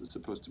that this is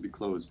supposed to be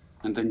closed,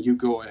 and then you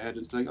go ahead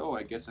and it's like, oh,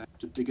 I guess I have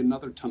to dig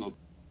another tunnel.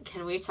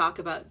 Can we talk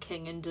about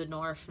King and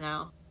Denorf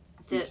now?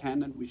 We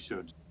can and we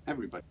should.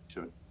 Everybody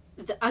should.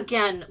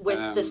 Again,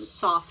 with the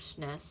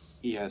softness.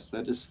 Yes,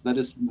 that is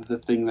the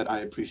thing that I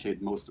appreciate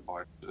most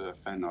about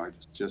fan art.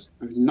 It's just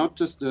not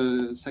just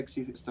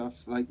sexy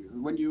stuff. Like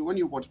when you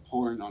watch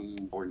porn on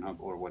Pornhub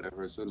or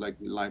whatever, so like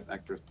live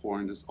actors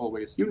porn is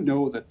always, you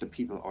know that the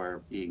people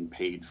are being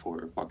paid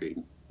for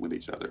fucking with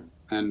each other,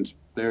 and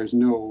there's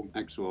no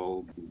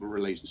actual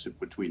relationship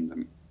between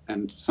them.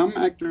 And some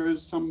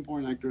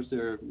porn actors,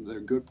 they're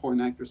good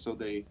porn actors, so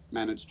they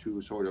manage to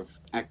sort of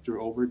actor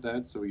over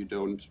that, so you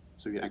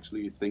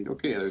actually think,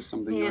 okay, there's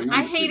something going on.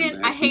 I hate it.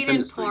 I hate in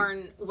chemistry.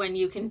 porn when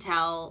you can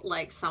tell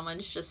like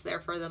someone's just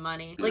there for the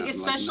money. Yeah, Like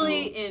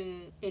especially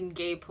in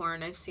gay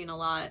porn, I've seen a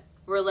lot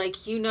where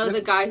like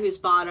the guy who's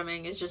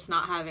bottoming is just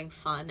not having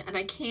fun, and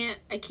I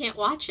can't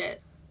watch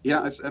it.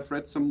 Yeah, I've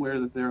read somewhere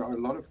that there are a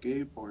lot of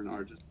gay porn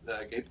artists,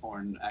 gay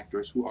porn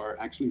actors who are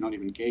actually not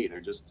even gay. They're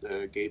just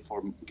gay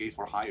for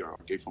hire or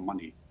gay for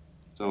money.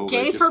 So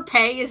Gay for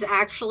pay is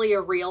actually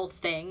a real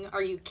thing.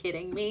 Are you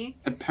kidding me?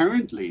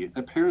 Apparently,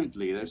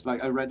 there's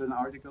I read an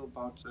article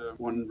about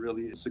one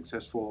really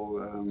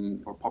successful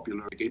or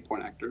popular gay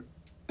porn actor,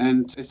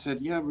 And I said,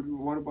 yeah, but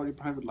what about your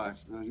private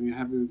life? Do you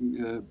have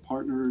a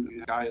partner,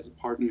 a guy as a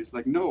partner? He's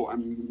like, no,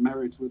 I'm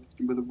married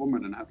with a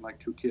woman and have like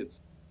 2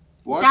 kids.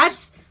 What?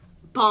 That's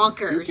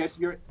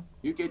bonkers.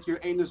 You get your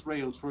anus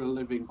railed for a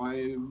living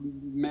by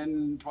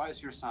men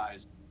twice your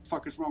size.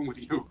 Fuck is wrong with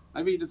you?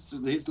 I mean, it's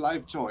his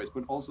life choice,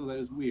 but also that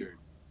is weird.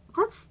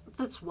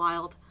 That's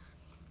wild.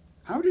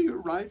 How do you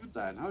arrive at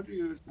that?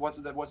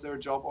 Was there a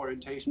job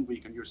orientation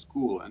week in your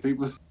school and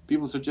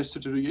people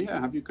suggested to you, yeah,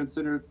 have you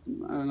considered,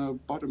 I don't know,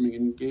 bottoming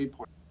in gay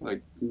porn?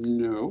 Like,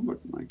 no, but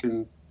I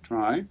can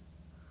try.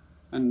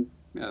 And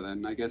yeah,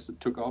 then I guess it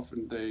took off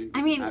and they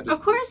had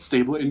of course,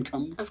 stable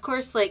income. Of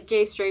course, like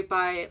gay, straight,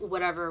 bi,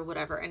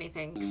 whatever,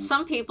 anything.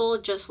 Some people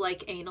just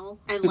like anal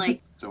and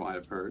like so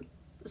I've heard.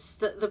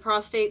 The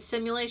prostate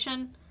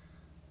stimulation.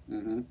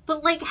 Mm-hmm.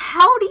 But like,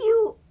 how do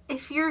you,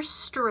 if you're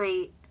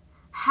straight,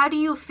 how do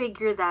you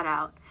figure that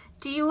out?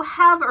 Do you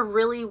have a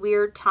really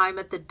weird time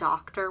at the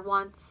doctor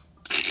once?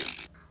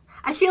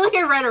 I feel like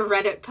I read a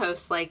Reddit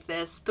post like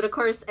this, but of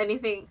course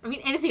anything on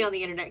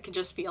the internet can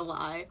just be a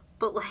lie.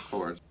 But like, of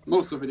course,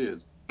 most of it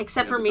is.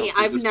 Except for me,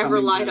 I've never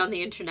lied on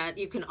the internet.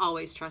 You can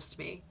always trust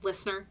me.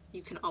 Listener,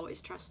 you can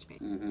always trust me.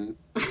 Mm-hmm.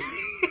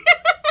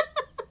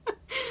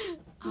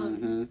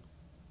 Mm-hmm.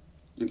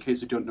 In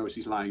case you don't know,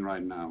 she's lying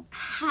right now.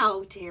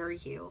 How dare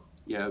you?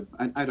 Yeah,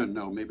 I don't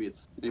know. Maybe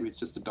it's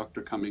just the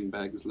doctor coming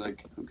back. It's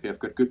like, okay, I've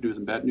got good news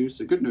and bad news.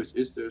 The good news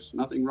is there's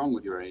nothing wrong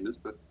with your anus,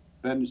 but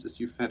bad news is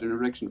you've had an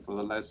erection for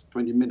the last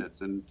 20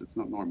 minutes and it's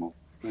not normal.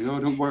 Like, oh,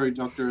 don't worry,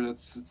 doctor.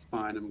 It's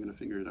fine. I'm gonna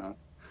figure it out.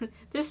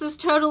 This is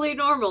totally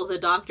normal, the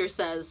doctor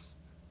says,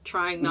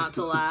 trying not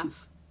to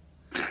laugh.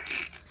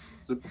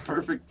 It's a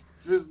perfect,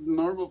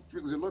 normal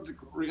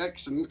physiological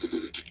reaction.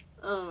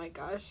 Oh my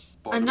gosh.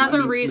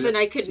 Another reason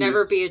I could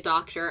never be a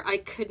doctor. I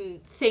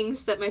couldn't,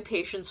 things that my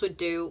patients would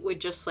do would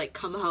just like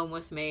come home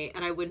with me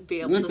and I wouldn't be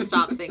able to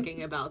stop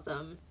thinking about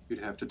them. You'd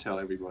have to tell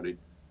everybody.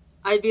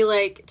 I'd be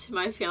like, to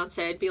my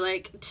fiance, I'd be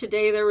like,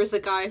 today there was a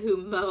guy who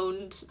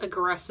moaned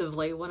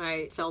aggressively when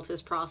I felt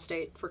his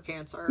prostate for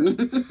cancer.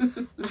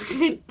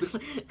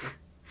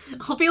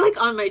 I'll be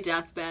like on my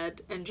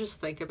deathbed and just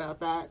think about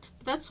that.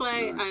 But that's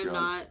why I'm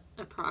not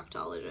a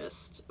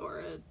proctologist or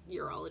a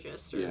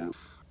urologist. Yeah.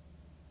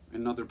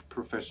 Another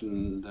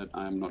profession that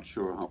I'm not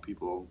sure how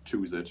people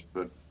choose it,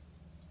 but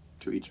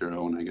to each their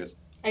own, I guess.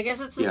 I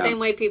guess it's the same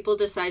way people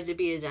decide to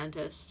be a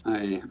dentist.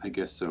 I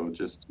guess so,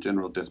 just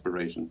general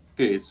desperation.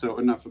 Okay, so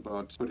enough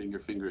about putting your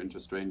finger into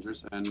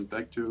strangers and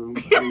back to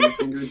putting your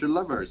finger into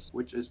lovers,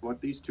 which is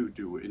what these two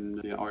do in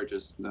the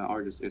artist. The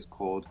artist is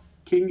called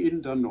King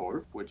in the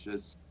North, which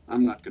is,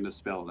 I'm not going to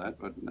spell that,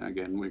 but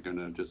again, we're going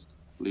to just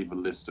leave a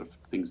list of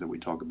things that we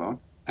talk about.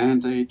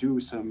 And they do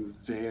some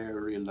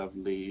very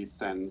lovely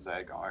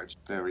Thanzag art.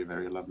 Very,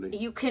 very lovely.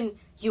 You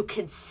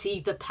can see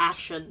the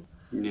passion.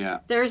 Yeah.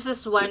 There's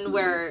this one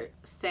where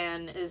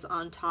Than is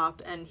on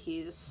top and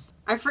he's,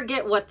 I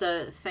forget what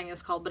the thing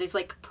is called, but he's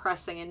like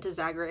pressing into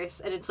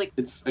Zagreus and it's like,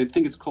 I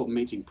think it's called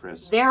mating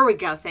press. There we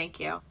go, thank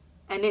you.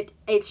 And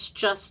it's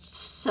just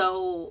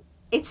so,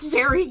 it's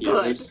very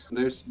good.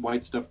 There's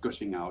white stuff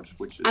gushing out,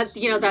 which is...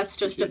 that's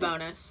just a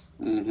bonus.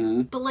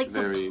 Mm-hmm. But like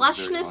the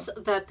plushness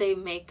that they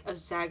make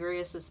of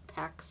Zagreus'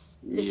 pecs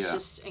is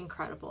just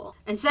incredible.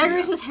 And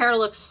Zagreus' hair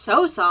looks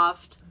so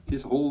soft.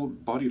 His whole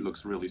body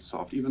looks really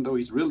soft, even though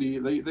he's really...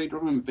 They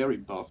draw him very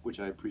buff, which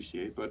I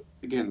appreciate. But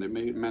again, they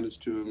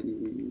managed to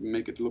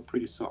make it look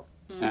pretty soft.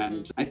 Mm-hmm.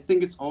 And I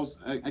think it's also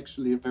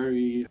actually a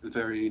very,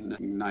 very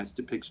nice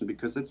depiction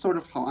because that's sort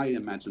of how I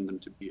imagine them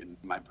to be in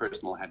my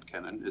personal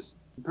headcanon. Is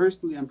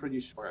personally, I'm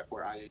pretty sure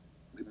where I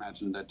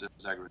imagine that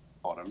Zagreus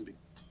bottom.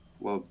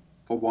 Well,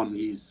 for one,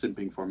 he's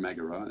simping for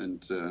Megara,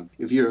 and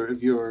if you're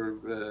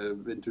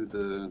into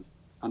the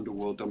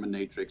underworld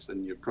dominatrix,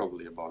 then you're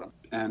probably a bottom.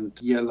 And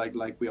yeah,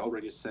 like we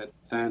already said,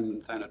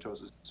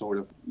 Thanatos is sort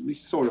of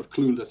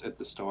clueless at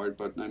the start,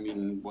 but I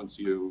mean,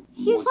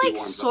 he's like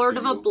sort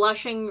of a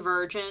blushing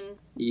virgin.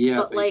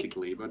 Yeah,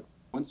 basically. But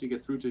once you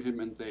get through to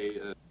him and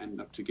they end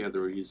up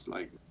together, he's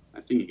like,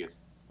 I think he gets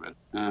red.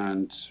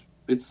 And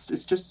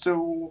it's just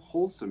so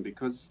wholesome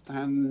because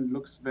Than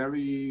looks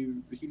very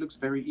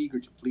eager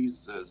to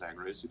please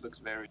Zagreus. He looks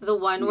very... The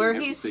one where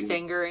he's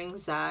fingering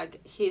Zag,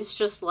 he's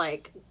just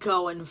like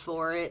going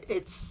for it.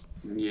 It's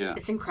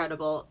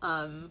incredible.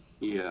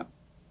 Yeah.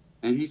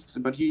 And he's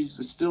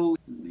still,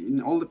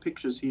 in all the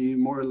pictures, he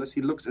more or less,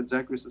 he looks at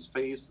Zagreus'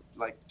 face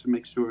like to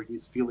make sure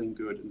he's feeling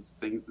good and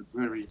things. It's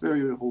very,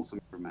 very wholesome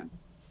romantic.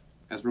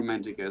 As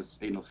romantic as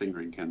anal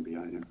fingering can be,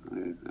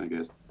 I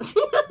guess.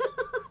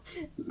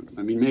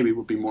 I mean, maybe it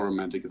would be more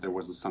romantic if there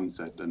was a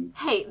sunset than...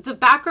 Hey, the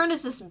background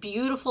is this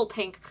beautiful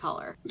pink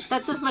color.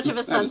 That's as much of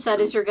a sunset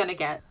as you're going to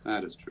get.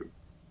 That is true.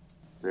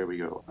 There we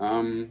go.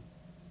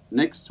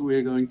 Next,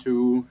 we're going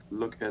to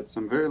look at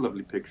some very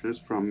lovely pictures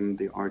from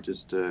the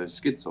artist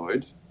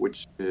Schizoid,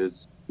 which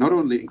is not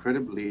only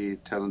incredibly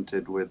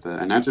talented with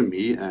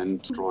anatomy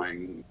and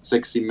drawing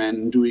sexy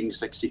men doing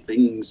sexy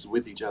things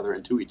with each other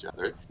and to each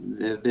other.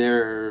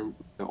 Their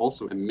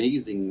also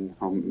amazing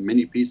how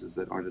many pieces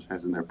that artist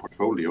has in their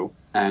portfolio,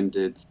 and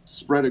it's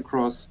spread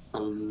across a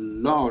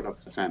lot of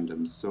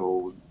fandoms.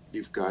 So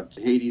you've got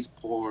Hades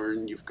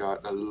porn, you've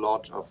got a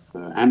lot of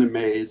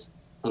animes,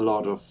 a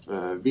lot of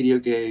video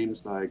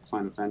games like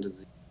Final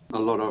Fantasy, a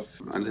lot of,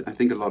 I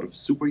think, a lot of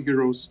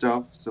superhero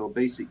stuff. So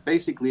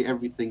basically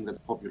everything that's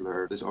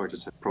popular, this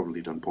artist has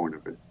probably done porn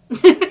of it.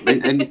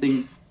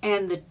 Anything.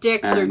 And the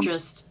dicks are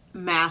just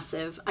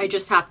massive. I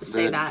just have to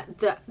say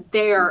that.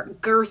 They are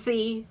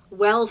girthy,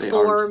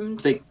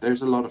 well-formed.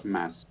 There's a lot of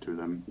mass to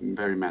them.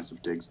 Very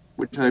massive dicks,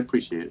 which I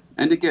appreciate.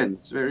 And again,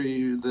 it's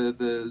very...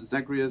 The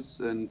Zagreus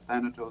and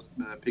Thanatos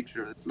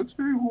picture, it looks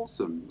very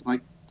wholesome.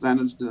 Like,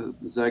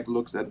 Zag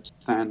looks at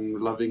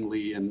Than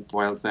lovingly, and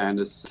while Than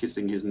is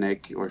kissing his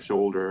neck or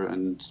shoulder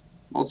and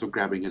also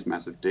grabbing his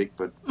massive dick,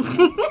 but...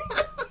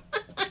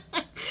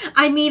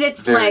 I mean,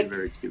 it's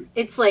very cute.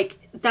 It's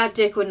like that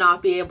dick would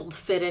not be able to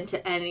fit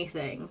into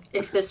anything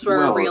if this were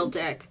a real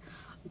dick.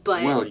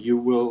 But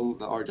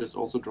the artist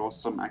also draws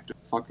some active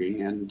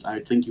fucking, and I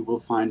think you will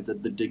find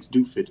that the dicks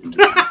do fit into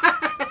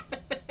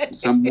it.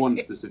 Someone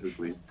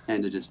specifically,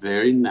 and it is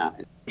very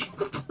nice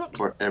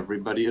for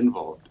everybody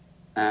involved.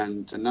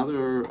 And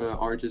another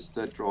artist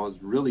that draws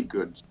really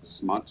good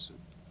smut.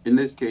 In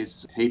this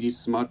case, Hades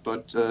smut,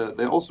 but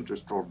they also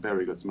just draw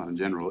very good smut in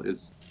general,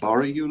 is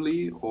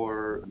Barayuli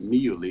or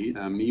Miyuli.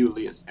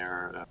 Miyuli is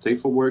their Safe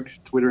for Work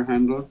Twitter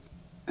handle,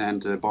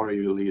 and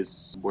Barayuli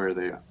is where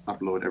they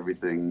upload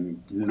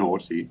everything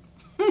naughty.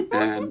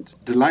 And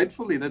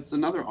delightfully, that's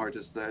another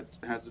artist that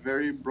has a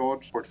very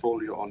broad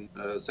portfolio on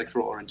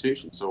sexual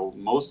orientation. So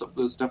most of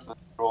the stuff that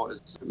they draw is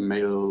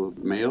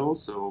male,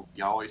 so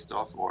yaoi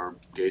stuff or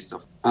gay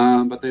stuff.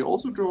 But they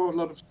also draw a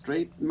lot of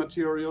straight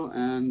material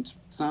and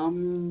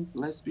some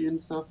lesbian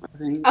stuff, I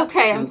think.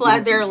 Okay, I'm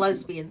glad there are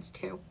lesbians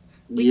too.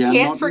 We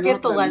can't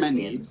forget the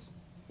lesbians.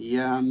 Many.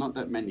 Yeah, not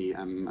that many.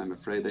 I'm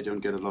afraid they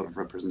don't get a lot of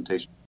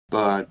representation.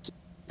 But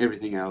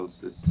everything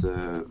else is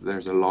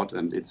there's a lot,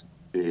 and it's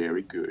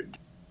very good.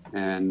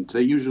 And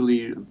they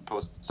usually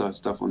post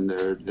stuff on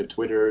their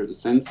Twitter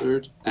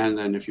censored. And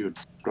then if you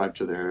subscribe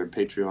to their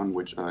Patreon,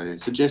 which I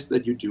suggest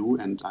that you do,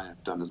 and I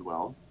have done as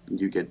well,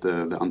 you get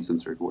the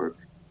uncensored work.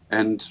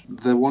 And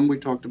the one we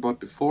talked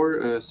about before,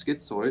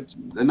 Schizoid,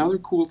 another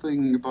cool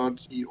thing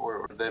about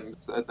them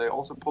is that they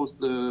also post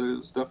the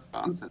stuff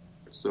uncensored.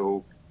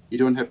 So you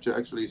don't have to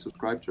actually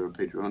subscribe to a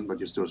Patreon, but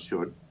you still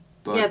should.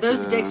 But, yeah,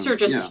 those dicks are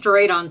just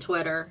straight on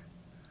Twitter.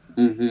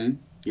 Mm-hmm.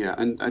 Yeah,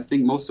 and I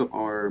think most of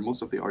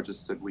the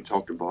artists that we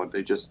talked about,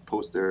 they just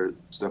post their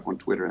stuff on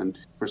Twitter, and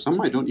for some,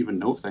 I don't even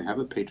know if they have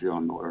a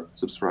Patreon or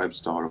Subscribe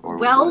Star or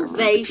well, whatever,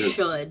 they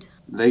should.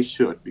 They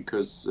should,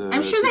 because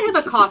I'm sure they have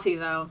a coffee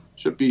though.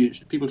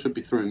 People should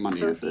be throwing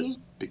money at this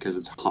because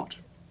it's hot.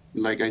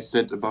 Like I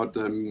said about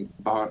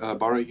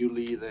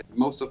Barayuli,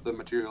 most of the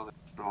material that's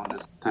drawn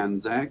is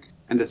Tanzak,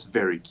 and it's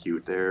very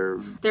cute.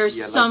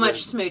 There's so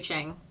much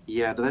smooching.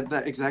 Yeah,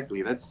 that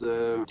exactly. That's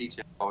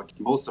detail about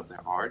most of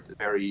their art.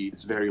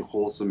 It's very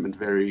wholesome and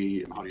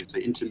very, how do you say,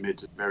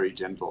 intimate, very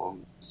gentle.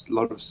 It's a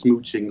lot of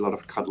smooching, a lot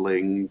of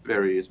cuddling.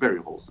 It's very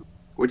wholesome.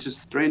 Which is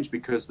strange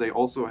because they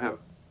also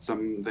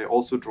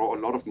draw a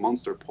lot of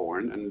monster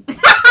porn, and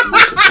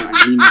monster porn,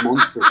 I mean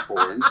monster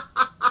porn.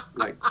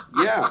 Like,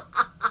 yeah,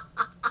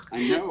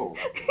 I know.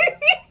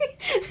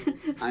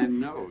 I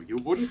know. You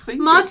wouldn't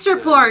think monster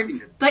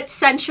porn, but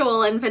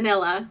sensual and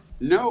vanilla.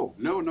 No,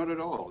 not at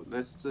all.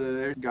 That's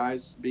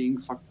guys being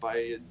fucked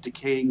by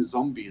decaying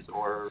zombies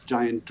or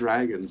giant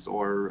dragons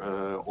or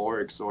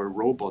orcs or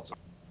robots.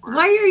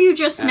 Why are you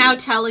just now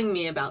telling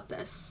me about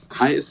this?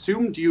 I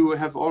assumed you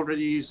have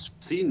already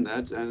seen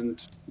that,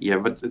 and yeah,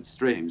 but it's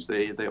strange.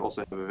 They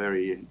also have a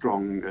very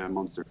strong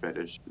monster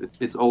fetish.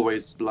 It's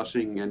always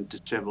blushing and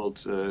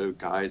disheveled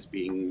guys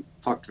being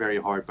fucked very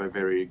hard by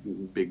very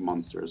big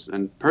monsters.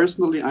 And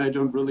personally, I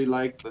don't really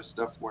like the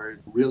stuff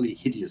where really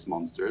hideous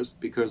monsters,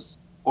 because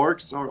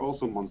orcs are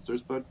also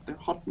monsters, but they're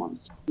hot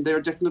monsters.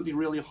 They're definitely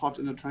really hot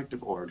and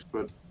attractive orcs,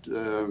 but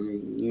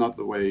not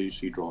the way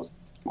she draws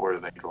or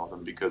they draw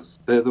them, because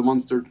the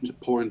monster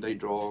porn they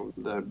draw,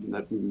 that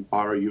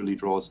Barayuli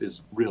draws,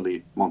 is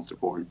really monster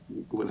porn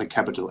with a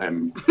capital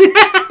M.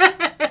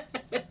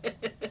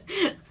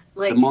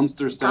 Like, the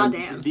monster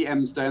stands. The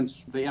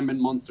M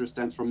in monster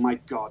stands for my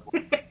God.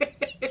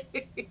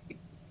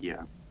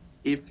 Yeah,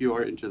 if you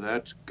are into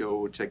that,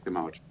 go check them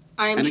out.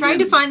 I'm trying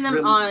to find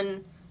them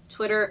on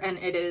Twitter, and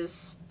it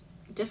is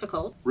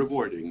difficult.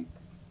 Rewarding.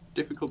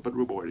 Difficult but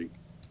rewarding.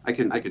 I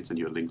can send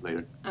you a link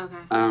later.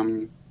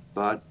 Okay.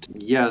 But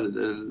yeah,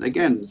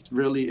 again, it's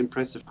really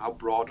impressive how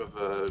broad of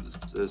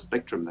a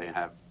spectrum they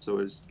have. So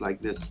it's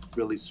like this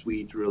really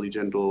sweet, really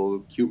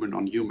gentle human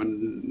on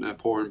human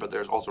porn, but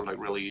there's also like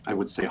really, I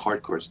would say,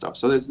 hardcore stuff.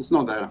 So it's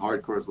not that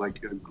hardcore. It's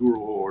like guru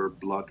or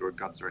blood or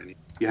guts or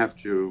anything. You have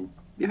to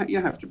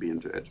be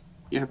into it.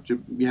 You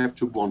have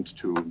to want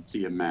to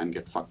see a man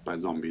get fucked by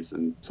zombies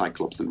and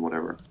cyclops and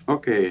whatever.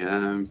 Okay,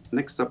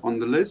 next up on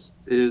the list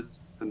is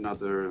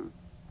another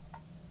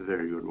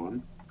very good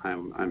one.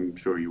 I'm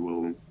sure you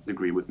will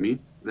agree with me.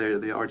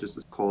 The artist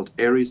is called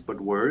Aries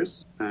But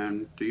Worse.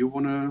 And do you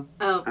want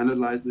to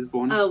analyze this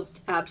one? Oh,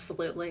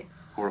 absolutely.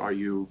 Or are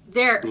you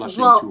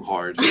blushing too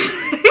hard?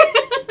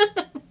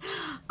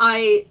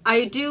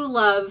 I do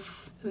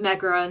love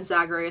Megra and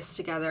Zagreus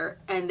together,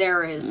 and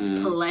there is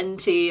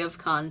plenty of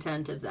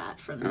content of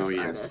that from this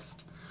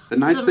artist. The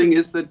nice thing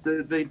is that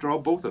they draw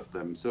both of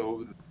them,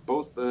 so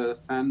both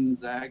Than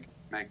Zag,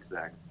 Meg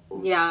Zag.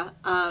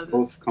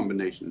 Both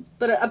combinations.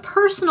 But a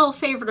personal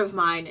favorite of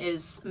mine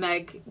is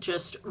Meg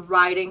just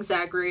riding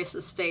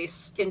Zagreus'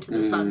 face into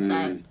the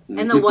sunset.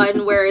 And the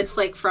one where it's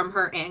like from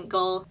her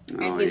ankle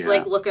and he's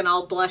like looking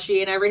all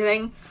blushy and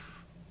everything.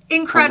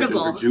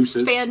 Incredible.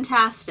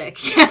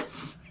 Fantastic.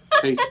 Yes.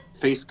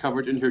 Face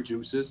covered in her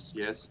juices,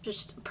 yes.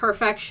 Just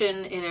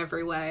perfection in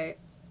every way.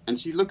 And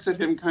she looks at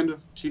him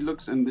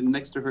and then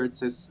next to her it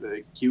says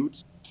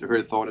cute.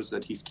 Her thought is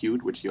that he's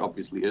cute, which he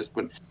obviously is.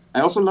 But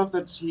I also love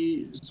that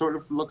she sort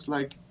of looks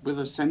like with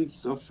a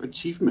sense of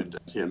achievement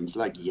at him. It's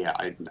like, yeah,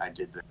 I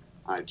did that.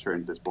 I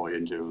turned this boy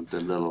into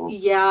the little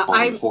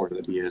whore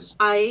that he is.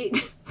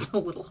 The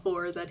little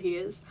whore that he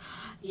is.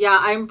 Yeah,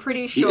 I'm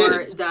pretty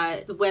sure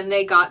that when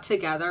they got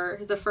together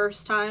the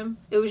first time,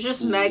 it was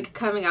just Meg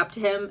coming up to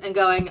him and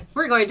going,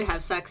 "We're going to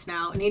have sex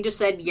now." And he just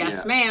said,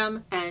 "Yes,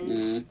 ma'am." And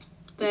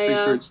they... I'm pretty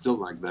sure it's still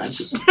like that.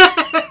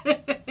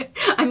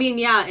 I mean,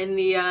 yeah, in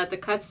the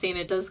cutscene,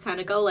 it does kind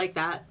of go like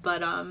that,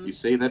 but You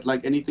say that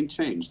like anything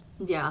changed.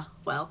 Yeah,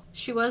 well,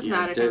 she was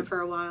mad at him for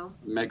a while.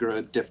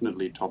 Megra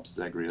definitely tops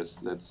Zagreus.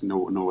 That's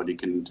nobody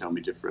can tell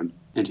me different,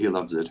 and he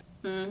loves it.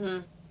 Mm-hmm.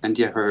 And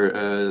yeah,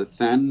 her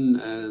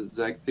Than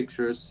Zag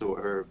pictures, so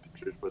her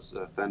pictures was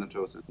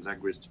Thanatos and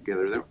Zagreus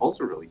together. They're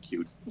also really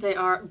cute. They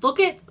are. Look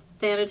at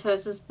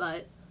Thanatos'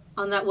 butt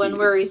on that one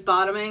where he's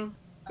bottoming.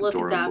 Look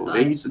adorable. At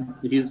that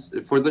butt. He's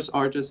for this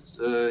artist,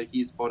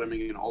 he's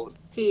bottoming in all of it.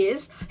 He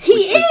is? He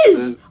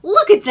is!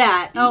 Look at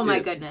that! Oh my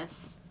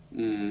goodness.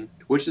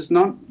 Which is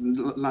not,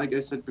 like I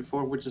said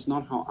before, which is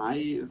not how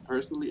I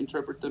personally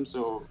interpret them,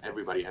 so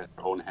everybody has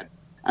their own head.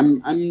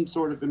 I'm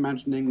sort of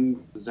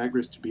imagining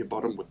Zagreus to be a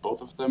bottom with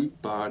both of them,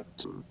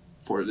 but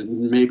for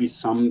maybe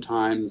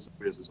sometimes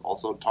Zagreus is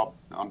also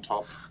on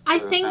top. I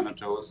think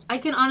Thanatos. I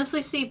can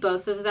honestly see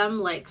both of them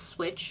like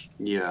switch.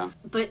 Yeah.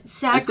 But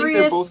Zagreus, I think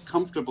they're both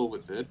comfortable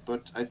with it,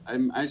 but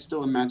I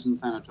still imagine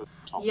Thanatos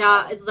top.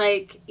 Yeah,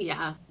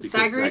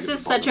 Zagreus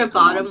is such a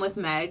bottom with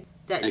Meg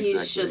that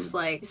he's just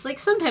like, it's like,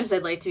 sometimes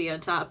I'd like to be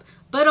on top.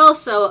 But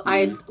also,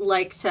 I'd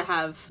like to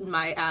have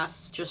my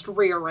ass just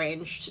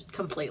rearranged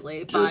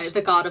completely by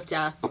the god of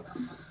death.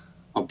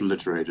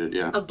 Obliterated,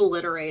 yeah.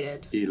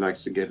 Obliterated. He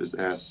likes to get his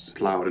ass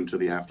plowed into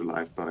the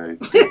afterlife by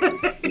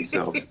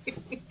himself.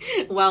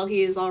 While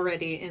he is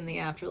already in the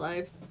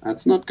afterlife.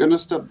 That's not gonna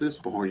stop this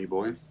horny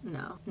boy.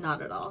 No,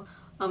 not at all.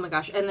 Oh my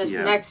gosh. And this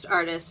next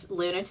artist,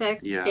 Lunatic,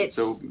 it's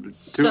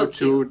so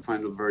cute.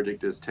 Final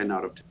verdict is 10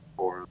 out of 10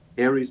 for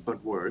Aries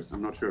But Worse.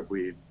 I'm not sure if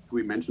we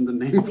mentioned the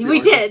name of the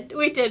artist?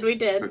 We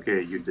did.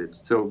 Okay, you did.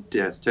 So,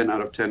 yes, 10 out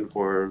of 10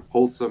 for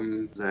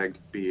wholesome Zag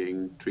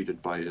being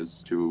treated by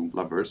his two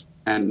lovers.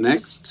 And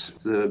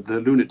next,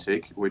 the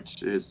Lunatic,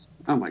 which is,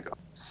 oh my god,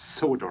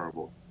 so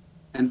adorable.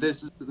 And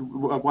this is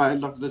why I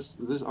love this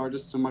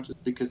artist so much, is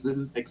because this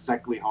is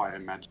exactly how I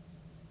imagine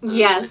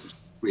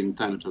between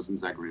Thanatos and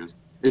Zagreus.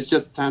 It's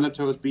just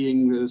Thanatos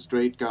being a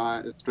straight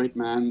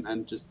man,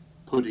 and just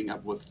putting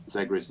up with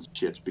Zagreus'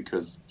 shit,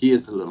 because he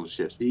is a little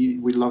shit. We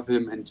love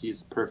him, and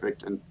he's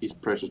perfect, and he's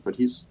precious, but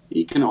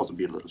he can also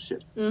be a little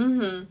shit.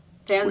 Mm-hmm.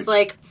 Dan's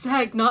like,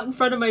 Zag, not in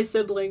front of my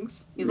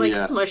siblings. He's like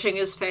smushing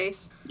his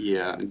face.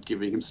 Yeah, and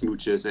giving him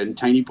smooches, and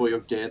tiny boy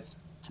of death.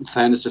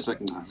 Than is just like,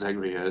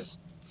 Zagreus,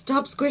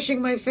 stop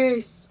squishing my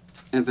face.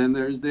 And then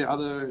there's the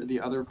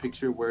other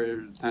picture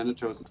where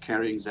Thanatos is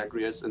carrying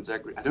Zagreus, and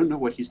Zagreus, I don't know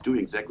what he's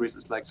doing. Zagreus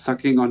is like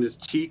sucking on his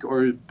cheek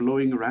or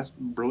blowing a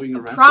raspberry.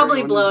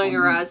 Probably blowing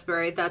a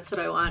raspberry. That's what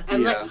I want.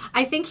 And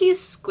I think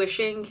he's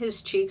squishing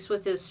his cheeks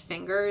with his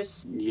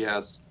fingers.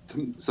 Yes,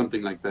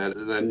 something like that.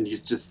 And then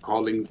he's just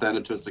calling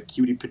Thanatos a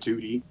cutie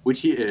patootie,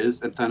 which he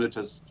is. And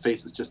Thanatos'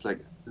 face is just like,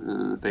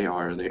 they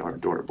are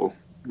adorable.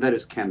 That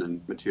is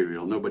canon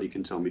material. Nobody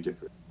can tell me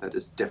different. That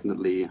is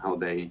definitely how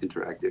they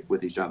interact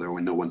with each other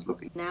when no one's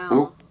looking.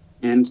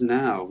 And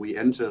now we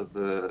enter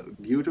the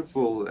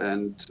beautiful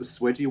and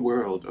sweaty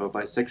world of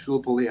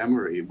bisexual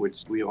polyamory,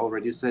 which we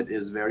already said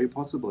is very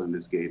possible in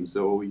this game.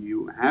 So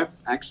you have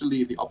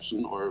actually the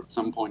option, or at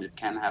some point it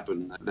can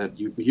happen, that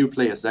you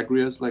play as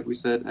Zagreus, like we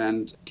said,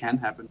 and it can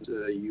happen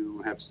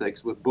you have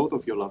sex with both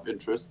of your love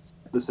interests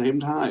at the same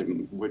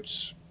time,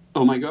 which...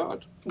 Oh my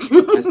god.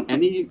 Has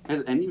any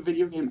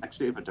video game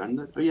actually ever done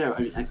that? Oh yeah,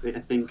 I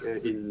think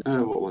in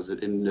what was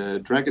it,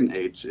 in Dragon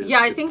Age?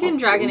 I think in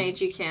Dragon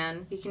Age you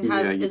can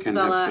have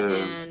Isabella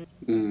and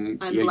I'm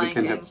blanking. You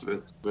can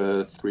have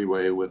a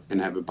three-way can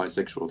have a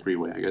bisexual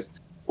three-way, I guess,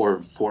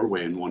 or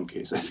four-way in one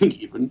case, I think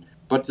even.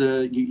 But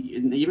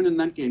even in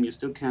that game, you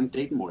still can't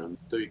date more,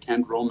 so you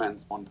can't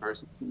romance one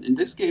person. In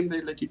this game,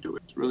 they let you do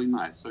it. It's really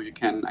nice. So you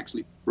can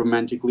actually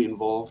romantically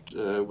involved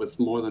with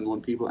more than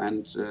one people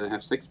and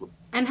have sex with them.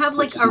 And have,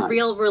 like, a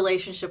real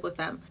relationship with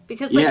them.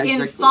 Because, like,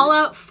 in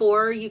Fallout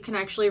 4, you can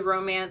actually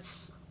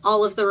romance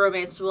all of the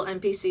romanceable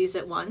NPCs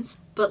at once.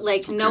 But,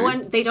 like, no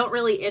one, they don't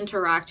really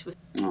interact with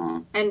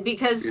them. And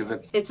because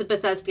it's a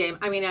Bethesda game,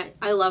 I mean,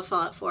 I love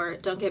Fallout 4,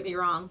 don't get me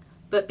wrong.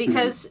 But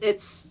because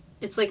it's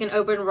like an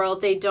open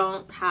world, they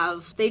don't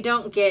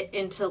get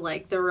into,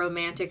 like, the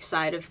romantic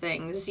side of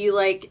things. You,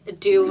 like,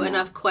 do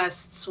enough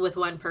quests with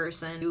one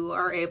person who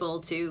are able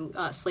to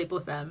sleep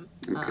with them.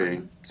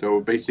 Okay.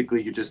 So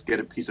basically you just get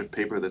a piece of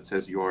paper that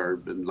says you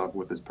are in love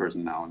with this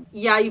person now.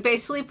 Yeah, you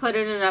basically put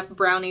in enough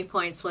brownie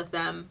points with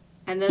them.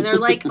 And then they're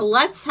like,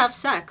 let's have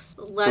sex.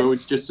 So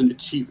it's just an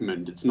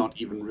achievement. It's not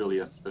even really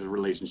a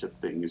relationship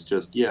thing. It's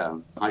just,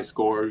 high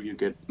score, you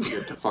get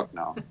to fuck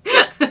now.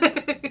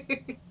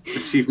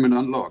 Achievement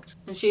unlocked.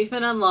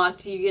 Achievement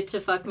unlocked. You get to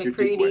fuck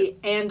MacCready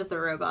and the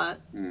robot.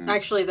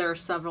 Actually, there are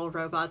several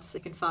robots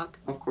that can fuck.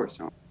 Of course,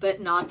 no. But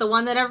not the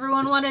one that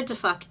everyone wanted to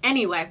fuck.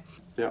 Anyway.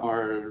 There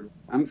are,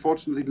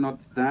 unfortunately, not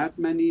that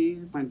many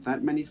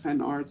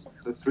fan arts.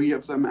 The three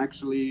of them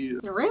actually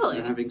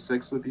having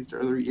sex with each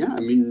other. Yeah, I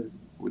mean,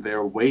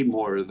 they're way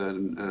more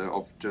than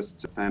of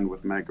just Than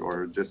with Meg,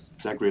 or just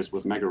Zagreus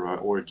with Megara,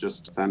 or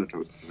just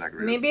Thanatos with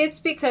Zagreus. Maybe it's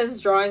because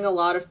drawing a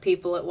lot of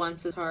people at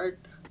once is hard.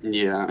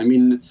 Yeah, I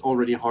mean, it's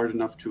already hard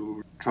enough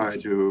to try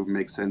to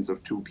make sense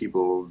of two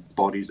people's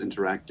bodies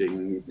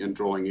interacting and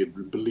drawing it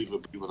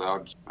believably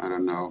without, I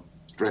don't know,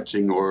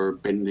 stretching or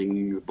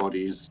bending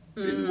bodies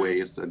in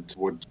ways that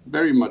would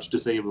very much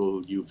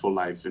disable you for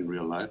life in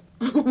real life.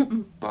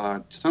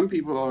 But some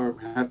people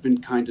have been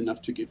kind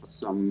enough to give us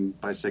some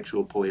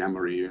bisexual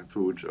polyamory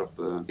food of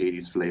the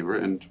 80s flavor,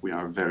 and we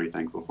are very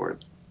thankful for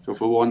it. So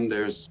for one,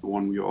 there's the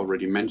one we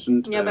already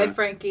mentioned. Yeah, by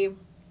Frankie.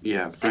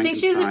 Yeah, I think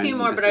she has a few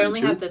more, but I only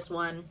have this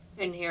one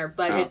in here.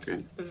 But it's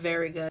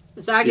very good.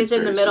 Zag is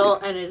in the middle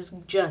and is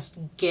just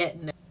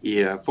getting it.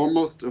 Yeah, for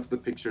most of the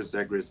pictures,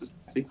 Zagreus is,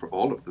 I think for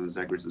all of them,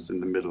 Zagreus is in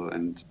the middle,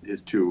 and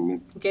his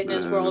two... Getting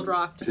his world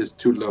rocked. His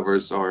two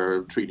lovers are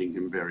treating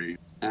him very...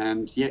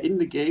 And yeah, in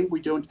the game, we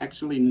don't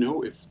actually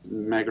know if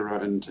Megara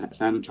and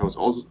Thanatos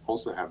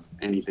also have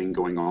anything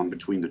going on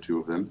between the two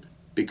of them.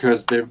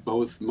 Because they're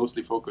both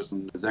mostly focused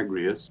on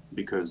Zagreus,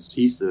 because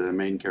he's the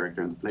main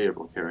character and the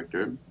playable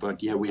character.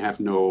 But yeah, we have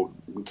no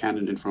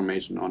canon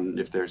information on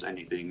if there's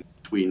anything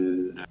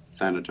between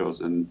Thanatos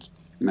and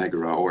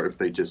Megara, or if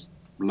they just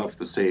love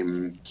the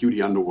same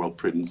cutie underworld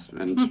prince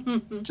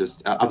and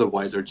just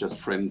otherwise are just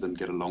friends and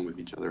get along with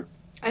each other.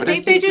 I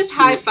think they just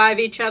high-five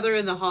each other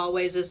in the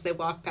hallways as they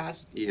walk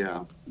past.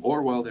 Yeah,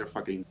 or while they're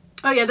fucking.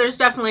 Oh yeah, there's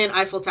definitely an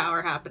Eiffel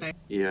Tower happening.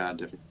 Yeah,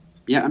 definitely.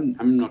 Yeah,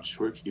 I'm not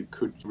sure if you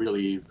could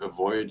really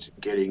avoid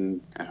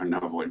getting, I don't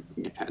know,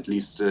 at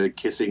least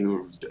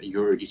kissing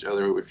each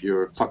other if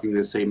you're fucking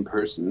the same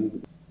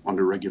person on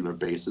a regular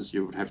basis.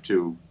 You would have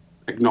to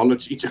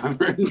acknowledge each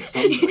other in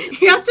some way.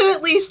 You have to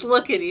at least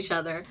look at each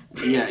other.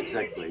 Yeah,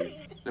 exactly.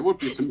 There would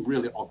be some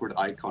really awkward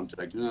eye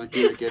contact. You know,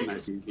 here again, I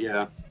see,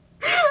 yeah.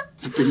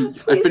 I've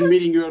been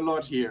meeting you a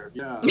lot here,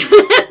 yeah.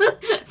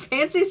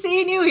 Fancy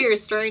seeing you here,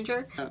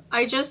 stranger. Yeah.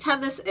 I just had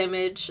this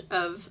image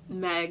of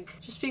Meg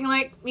just being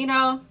like, you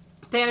know,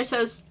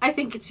 Thanatos, I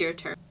think it's your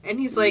turn. And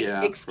he's like,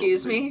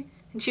 excuse me?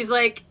 And she's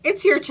like,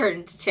 it's your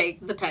turn to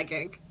take the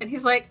pegging. And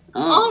he's like,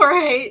 all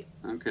right.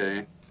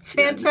 Okay.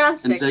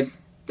 Fantastic. Yeah.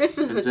 This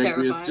isn't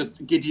terrifying.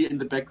 Just Giddy in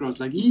the background,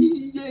 like,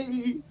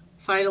 yay!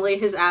 Finally,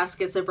 his ass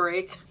gets a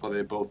break. Well,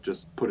 they both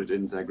just put it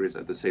in Zagreus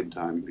at the same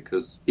time,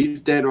 because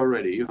he's dead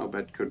already. How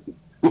bad could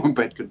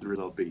the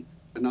result be?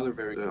 Another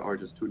very good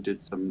artist who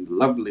did some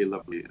lovely,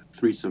 lovely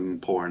threesome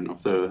porn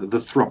of the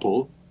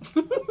thruple,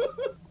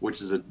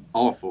 which is an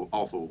awful,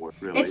 awful word,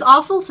 really. It's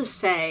awful to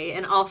say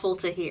and awful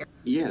to hear.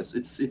 Yes,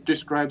 it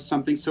describes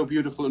something so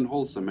beautiful and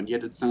wholesome, and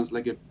yet it sounds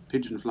like a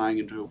pigeon flying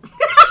into...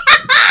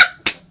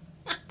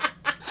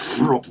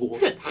 Thruple.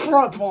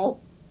 Thruple.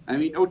 I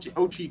mean,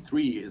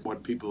 OG3 is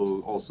what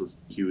people also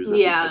use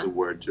as a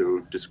word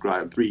to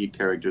describe three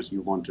characters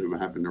you want to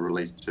have in a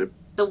relationship.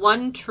 The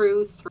one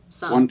true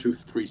threesome. One true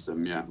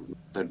threesome, yeah,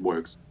 that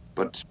works.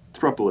 But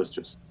thruple is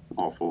just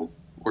awful.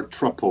 Or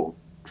truple.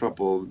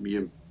 Truple,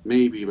 yeah,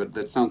 maybe, but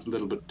that sounds a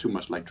little bit too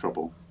much like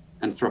trouble.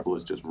 And thruple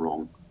is just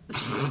wrong.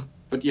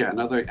 But yeah,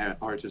 another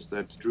artist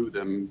that drew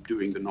them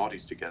doing the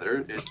naughties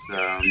together is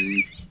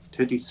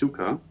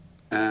Tezuka.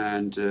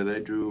 And they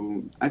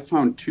drew... I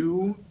found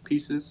two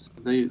pieces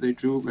they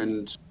drew,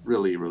 and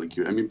really, really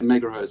cute. I mean,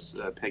 Megara is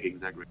pegging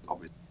Zagreus,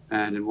 obviously.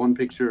 And in one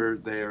picture,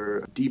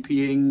 they're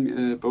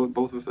DPing,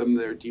 both of them,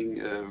 they're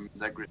DPing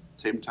Zagreus at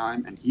the same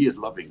time, and he is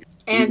loving it.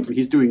 And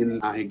he's doing an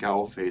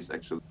ahegao face,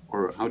 actually.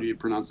 Or how do you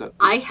pronounce that?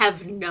 I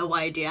have no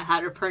idea how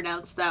to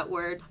pronounce that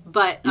word,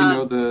 but... You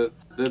know, the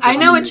I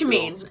know what you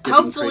mean.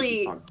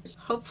 Hopefully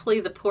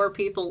the poor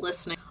people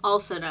listening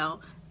also know.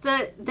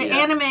 The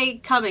anime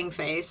coming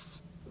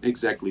face...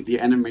 Exactly, the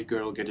anime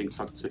girl getting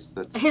fucked.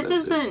 His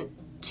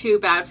isn't too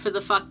bad for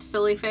the fucked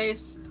silly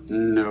face.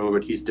 No,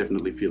 but he's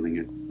definitely feeling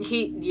it.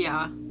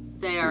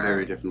 They are.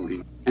 Very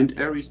definitely. And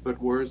Ares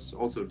but worse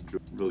also drew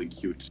a really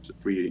cute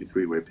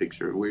three-way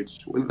picture,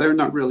 which they're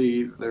not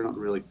really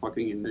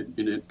fucking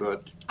in it,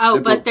 but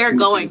they're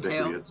going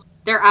to.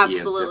 They're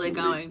absolutely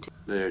going to.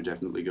 They're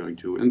definitely going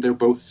to, and they're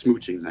both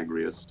smooching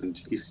Zagreus, and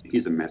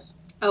he's a mess.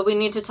 Oh, we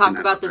need to talk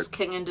about this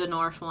King and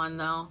Denorf one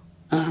though.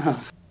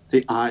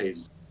 The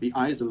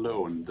eyes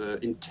alone,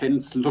 the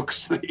intense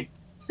looks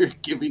they're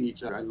giving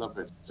each other. I love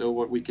it. So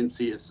what we can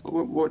see is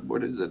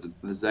what is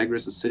it? The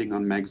Zagreus is sitting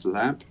on Meg's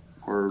lap.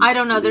 I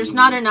don't know. There's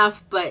not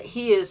enough, but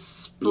he is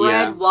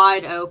spread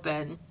wide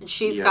open, and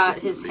she's got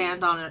his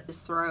hand on his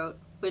throat,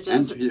 which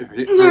is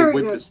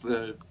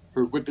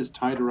her whip is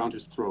tied around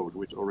his throat,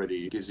 which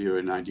already gives you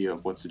an idea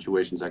of what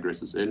situation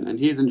Zagreus is in, and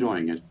he's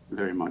enjoying it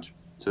very much.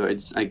 So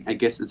it's, I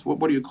guess it's what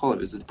do you call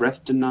it? Is it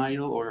breath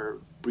denial or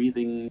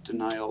breathing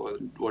denial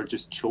or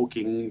just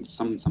choking,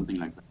 something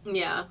like that?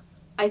 Yeah,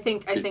 I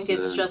think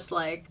it's just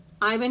like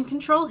I'm in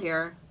control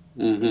here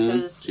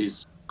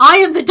because I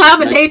am the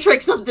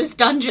dominatrix of this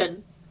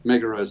dungeon.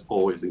 Megara is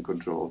always in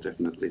control,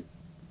 definitely.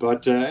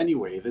 But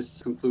anyway,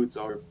 this concludes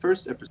our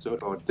first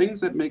episode about things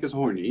that make us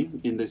horny,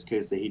 in this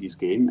case the Hades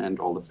game and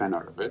all the fan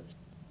art of it.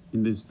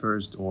 In this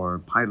first, or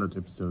pilot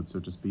episode, so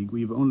to speak,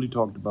 we've only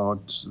talked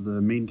about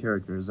the main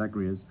character,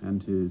 Zagreus,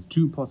 and his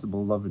two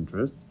possible love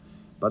interests,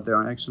 but there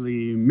are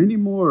actually many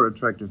more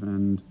attractive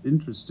and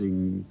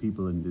interesting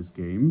people in this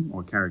game,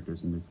 or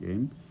characters in this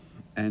game,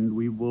 and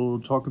we will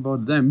talk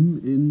about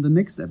them in the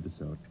next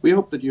episode. We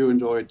hope that you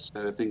enjoyed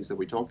things that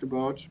we talked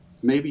about.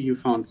 Maybe you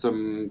found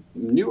some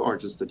new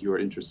artists that you are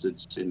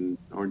interested in,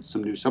 or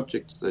some new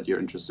subjects that you're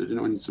interested in,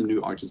 and some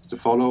new artists to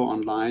follow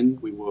online.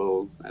 We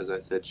will, as I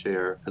said,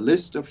 share a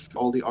list of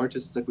all the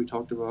artists that we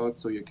talked about,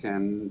 so you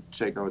can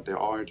check out their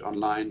art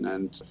online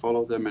and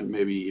follow them and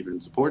maybe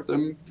even support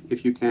them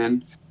if you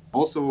can.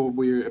 Also,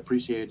 we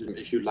appreciate it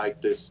if you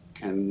like this,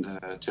 can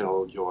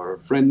tell your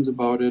friends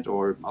about it,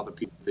 or other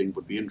people you think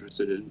would be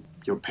interested in.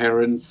 Your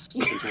parents.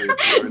 You can tell your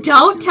parents.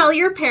 Don't tell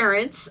your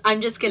parents.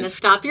 I'm just going to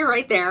stop you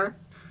right there.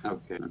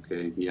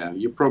 Okay, yeah.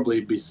 You'll probably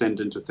be sent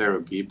into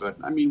therapy, but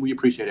I mean, we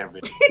appreciate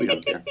everything. We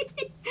don't care.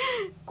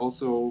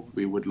 Also,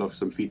 we would love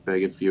some feedback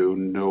if you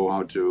know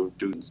how to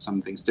do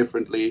some things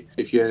differently.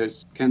 If you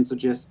can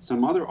suggest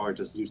some other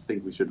artists you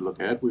think we should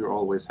look at, we're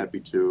always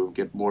happy to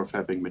get more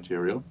fapping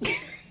material.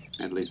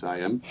 At least I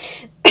am.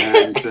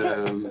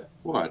 And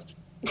what?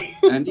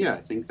 And yeah,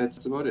 I think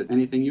that's about it.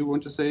 Anything you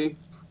want to say?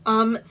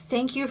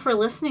 Thank you for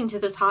listening to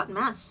this hot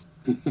mess.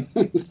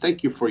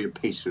 Thank you for your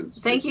patience.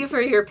 Thank you for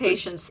your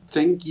patience.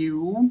 Thank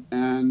you,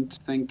 and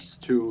thanks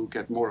to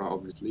Getmora,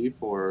 obviously,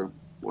 for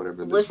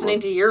whatever this listening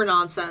was. To your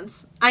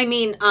nonsense. I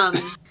mean,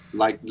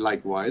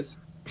 Likewise.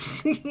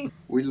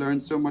 We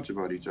learned so much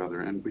about each other,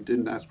 and we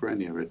didn't ask for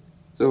any of it.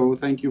 So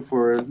thank you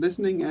for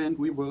listening, and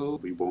we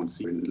won't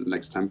see you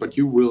next time, but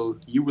you will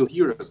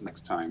hear us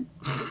next time,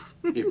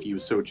 if you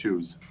so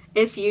choose.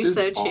 If you this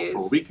so is choose.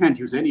 Awful. We can't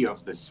use any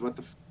of this. What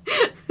the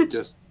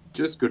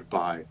Just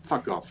goodbye.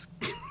 Fuck off.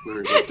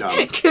 We're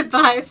done.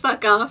 Goodbye,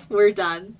 fuck off. We're done.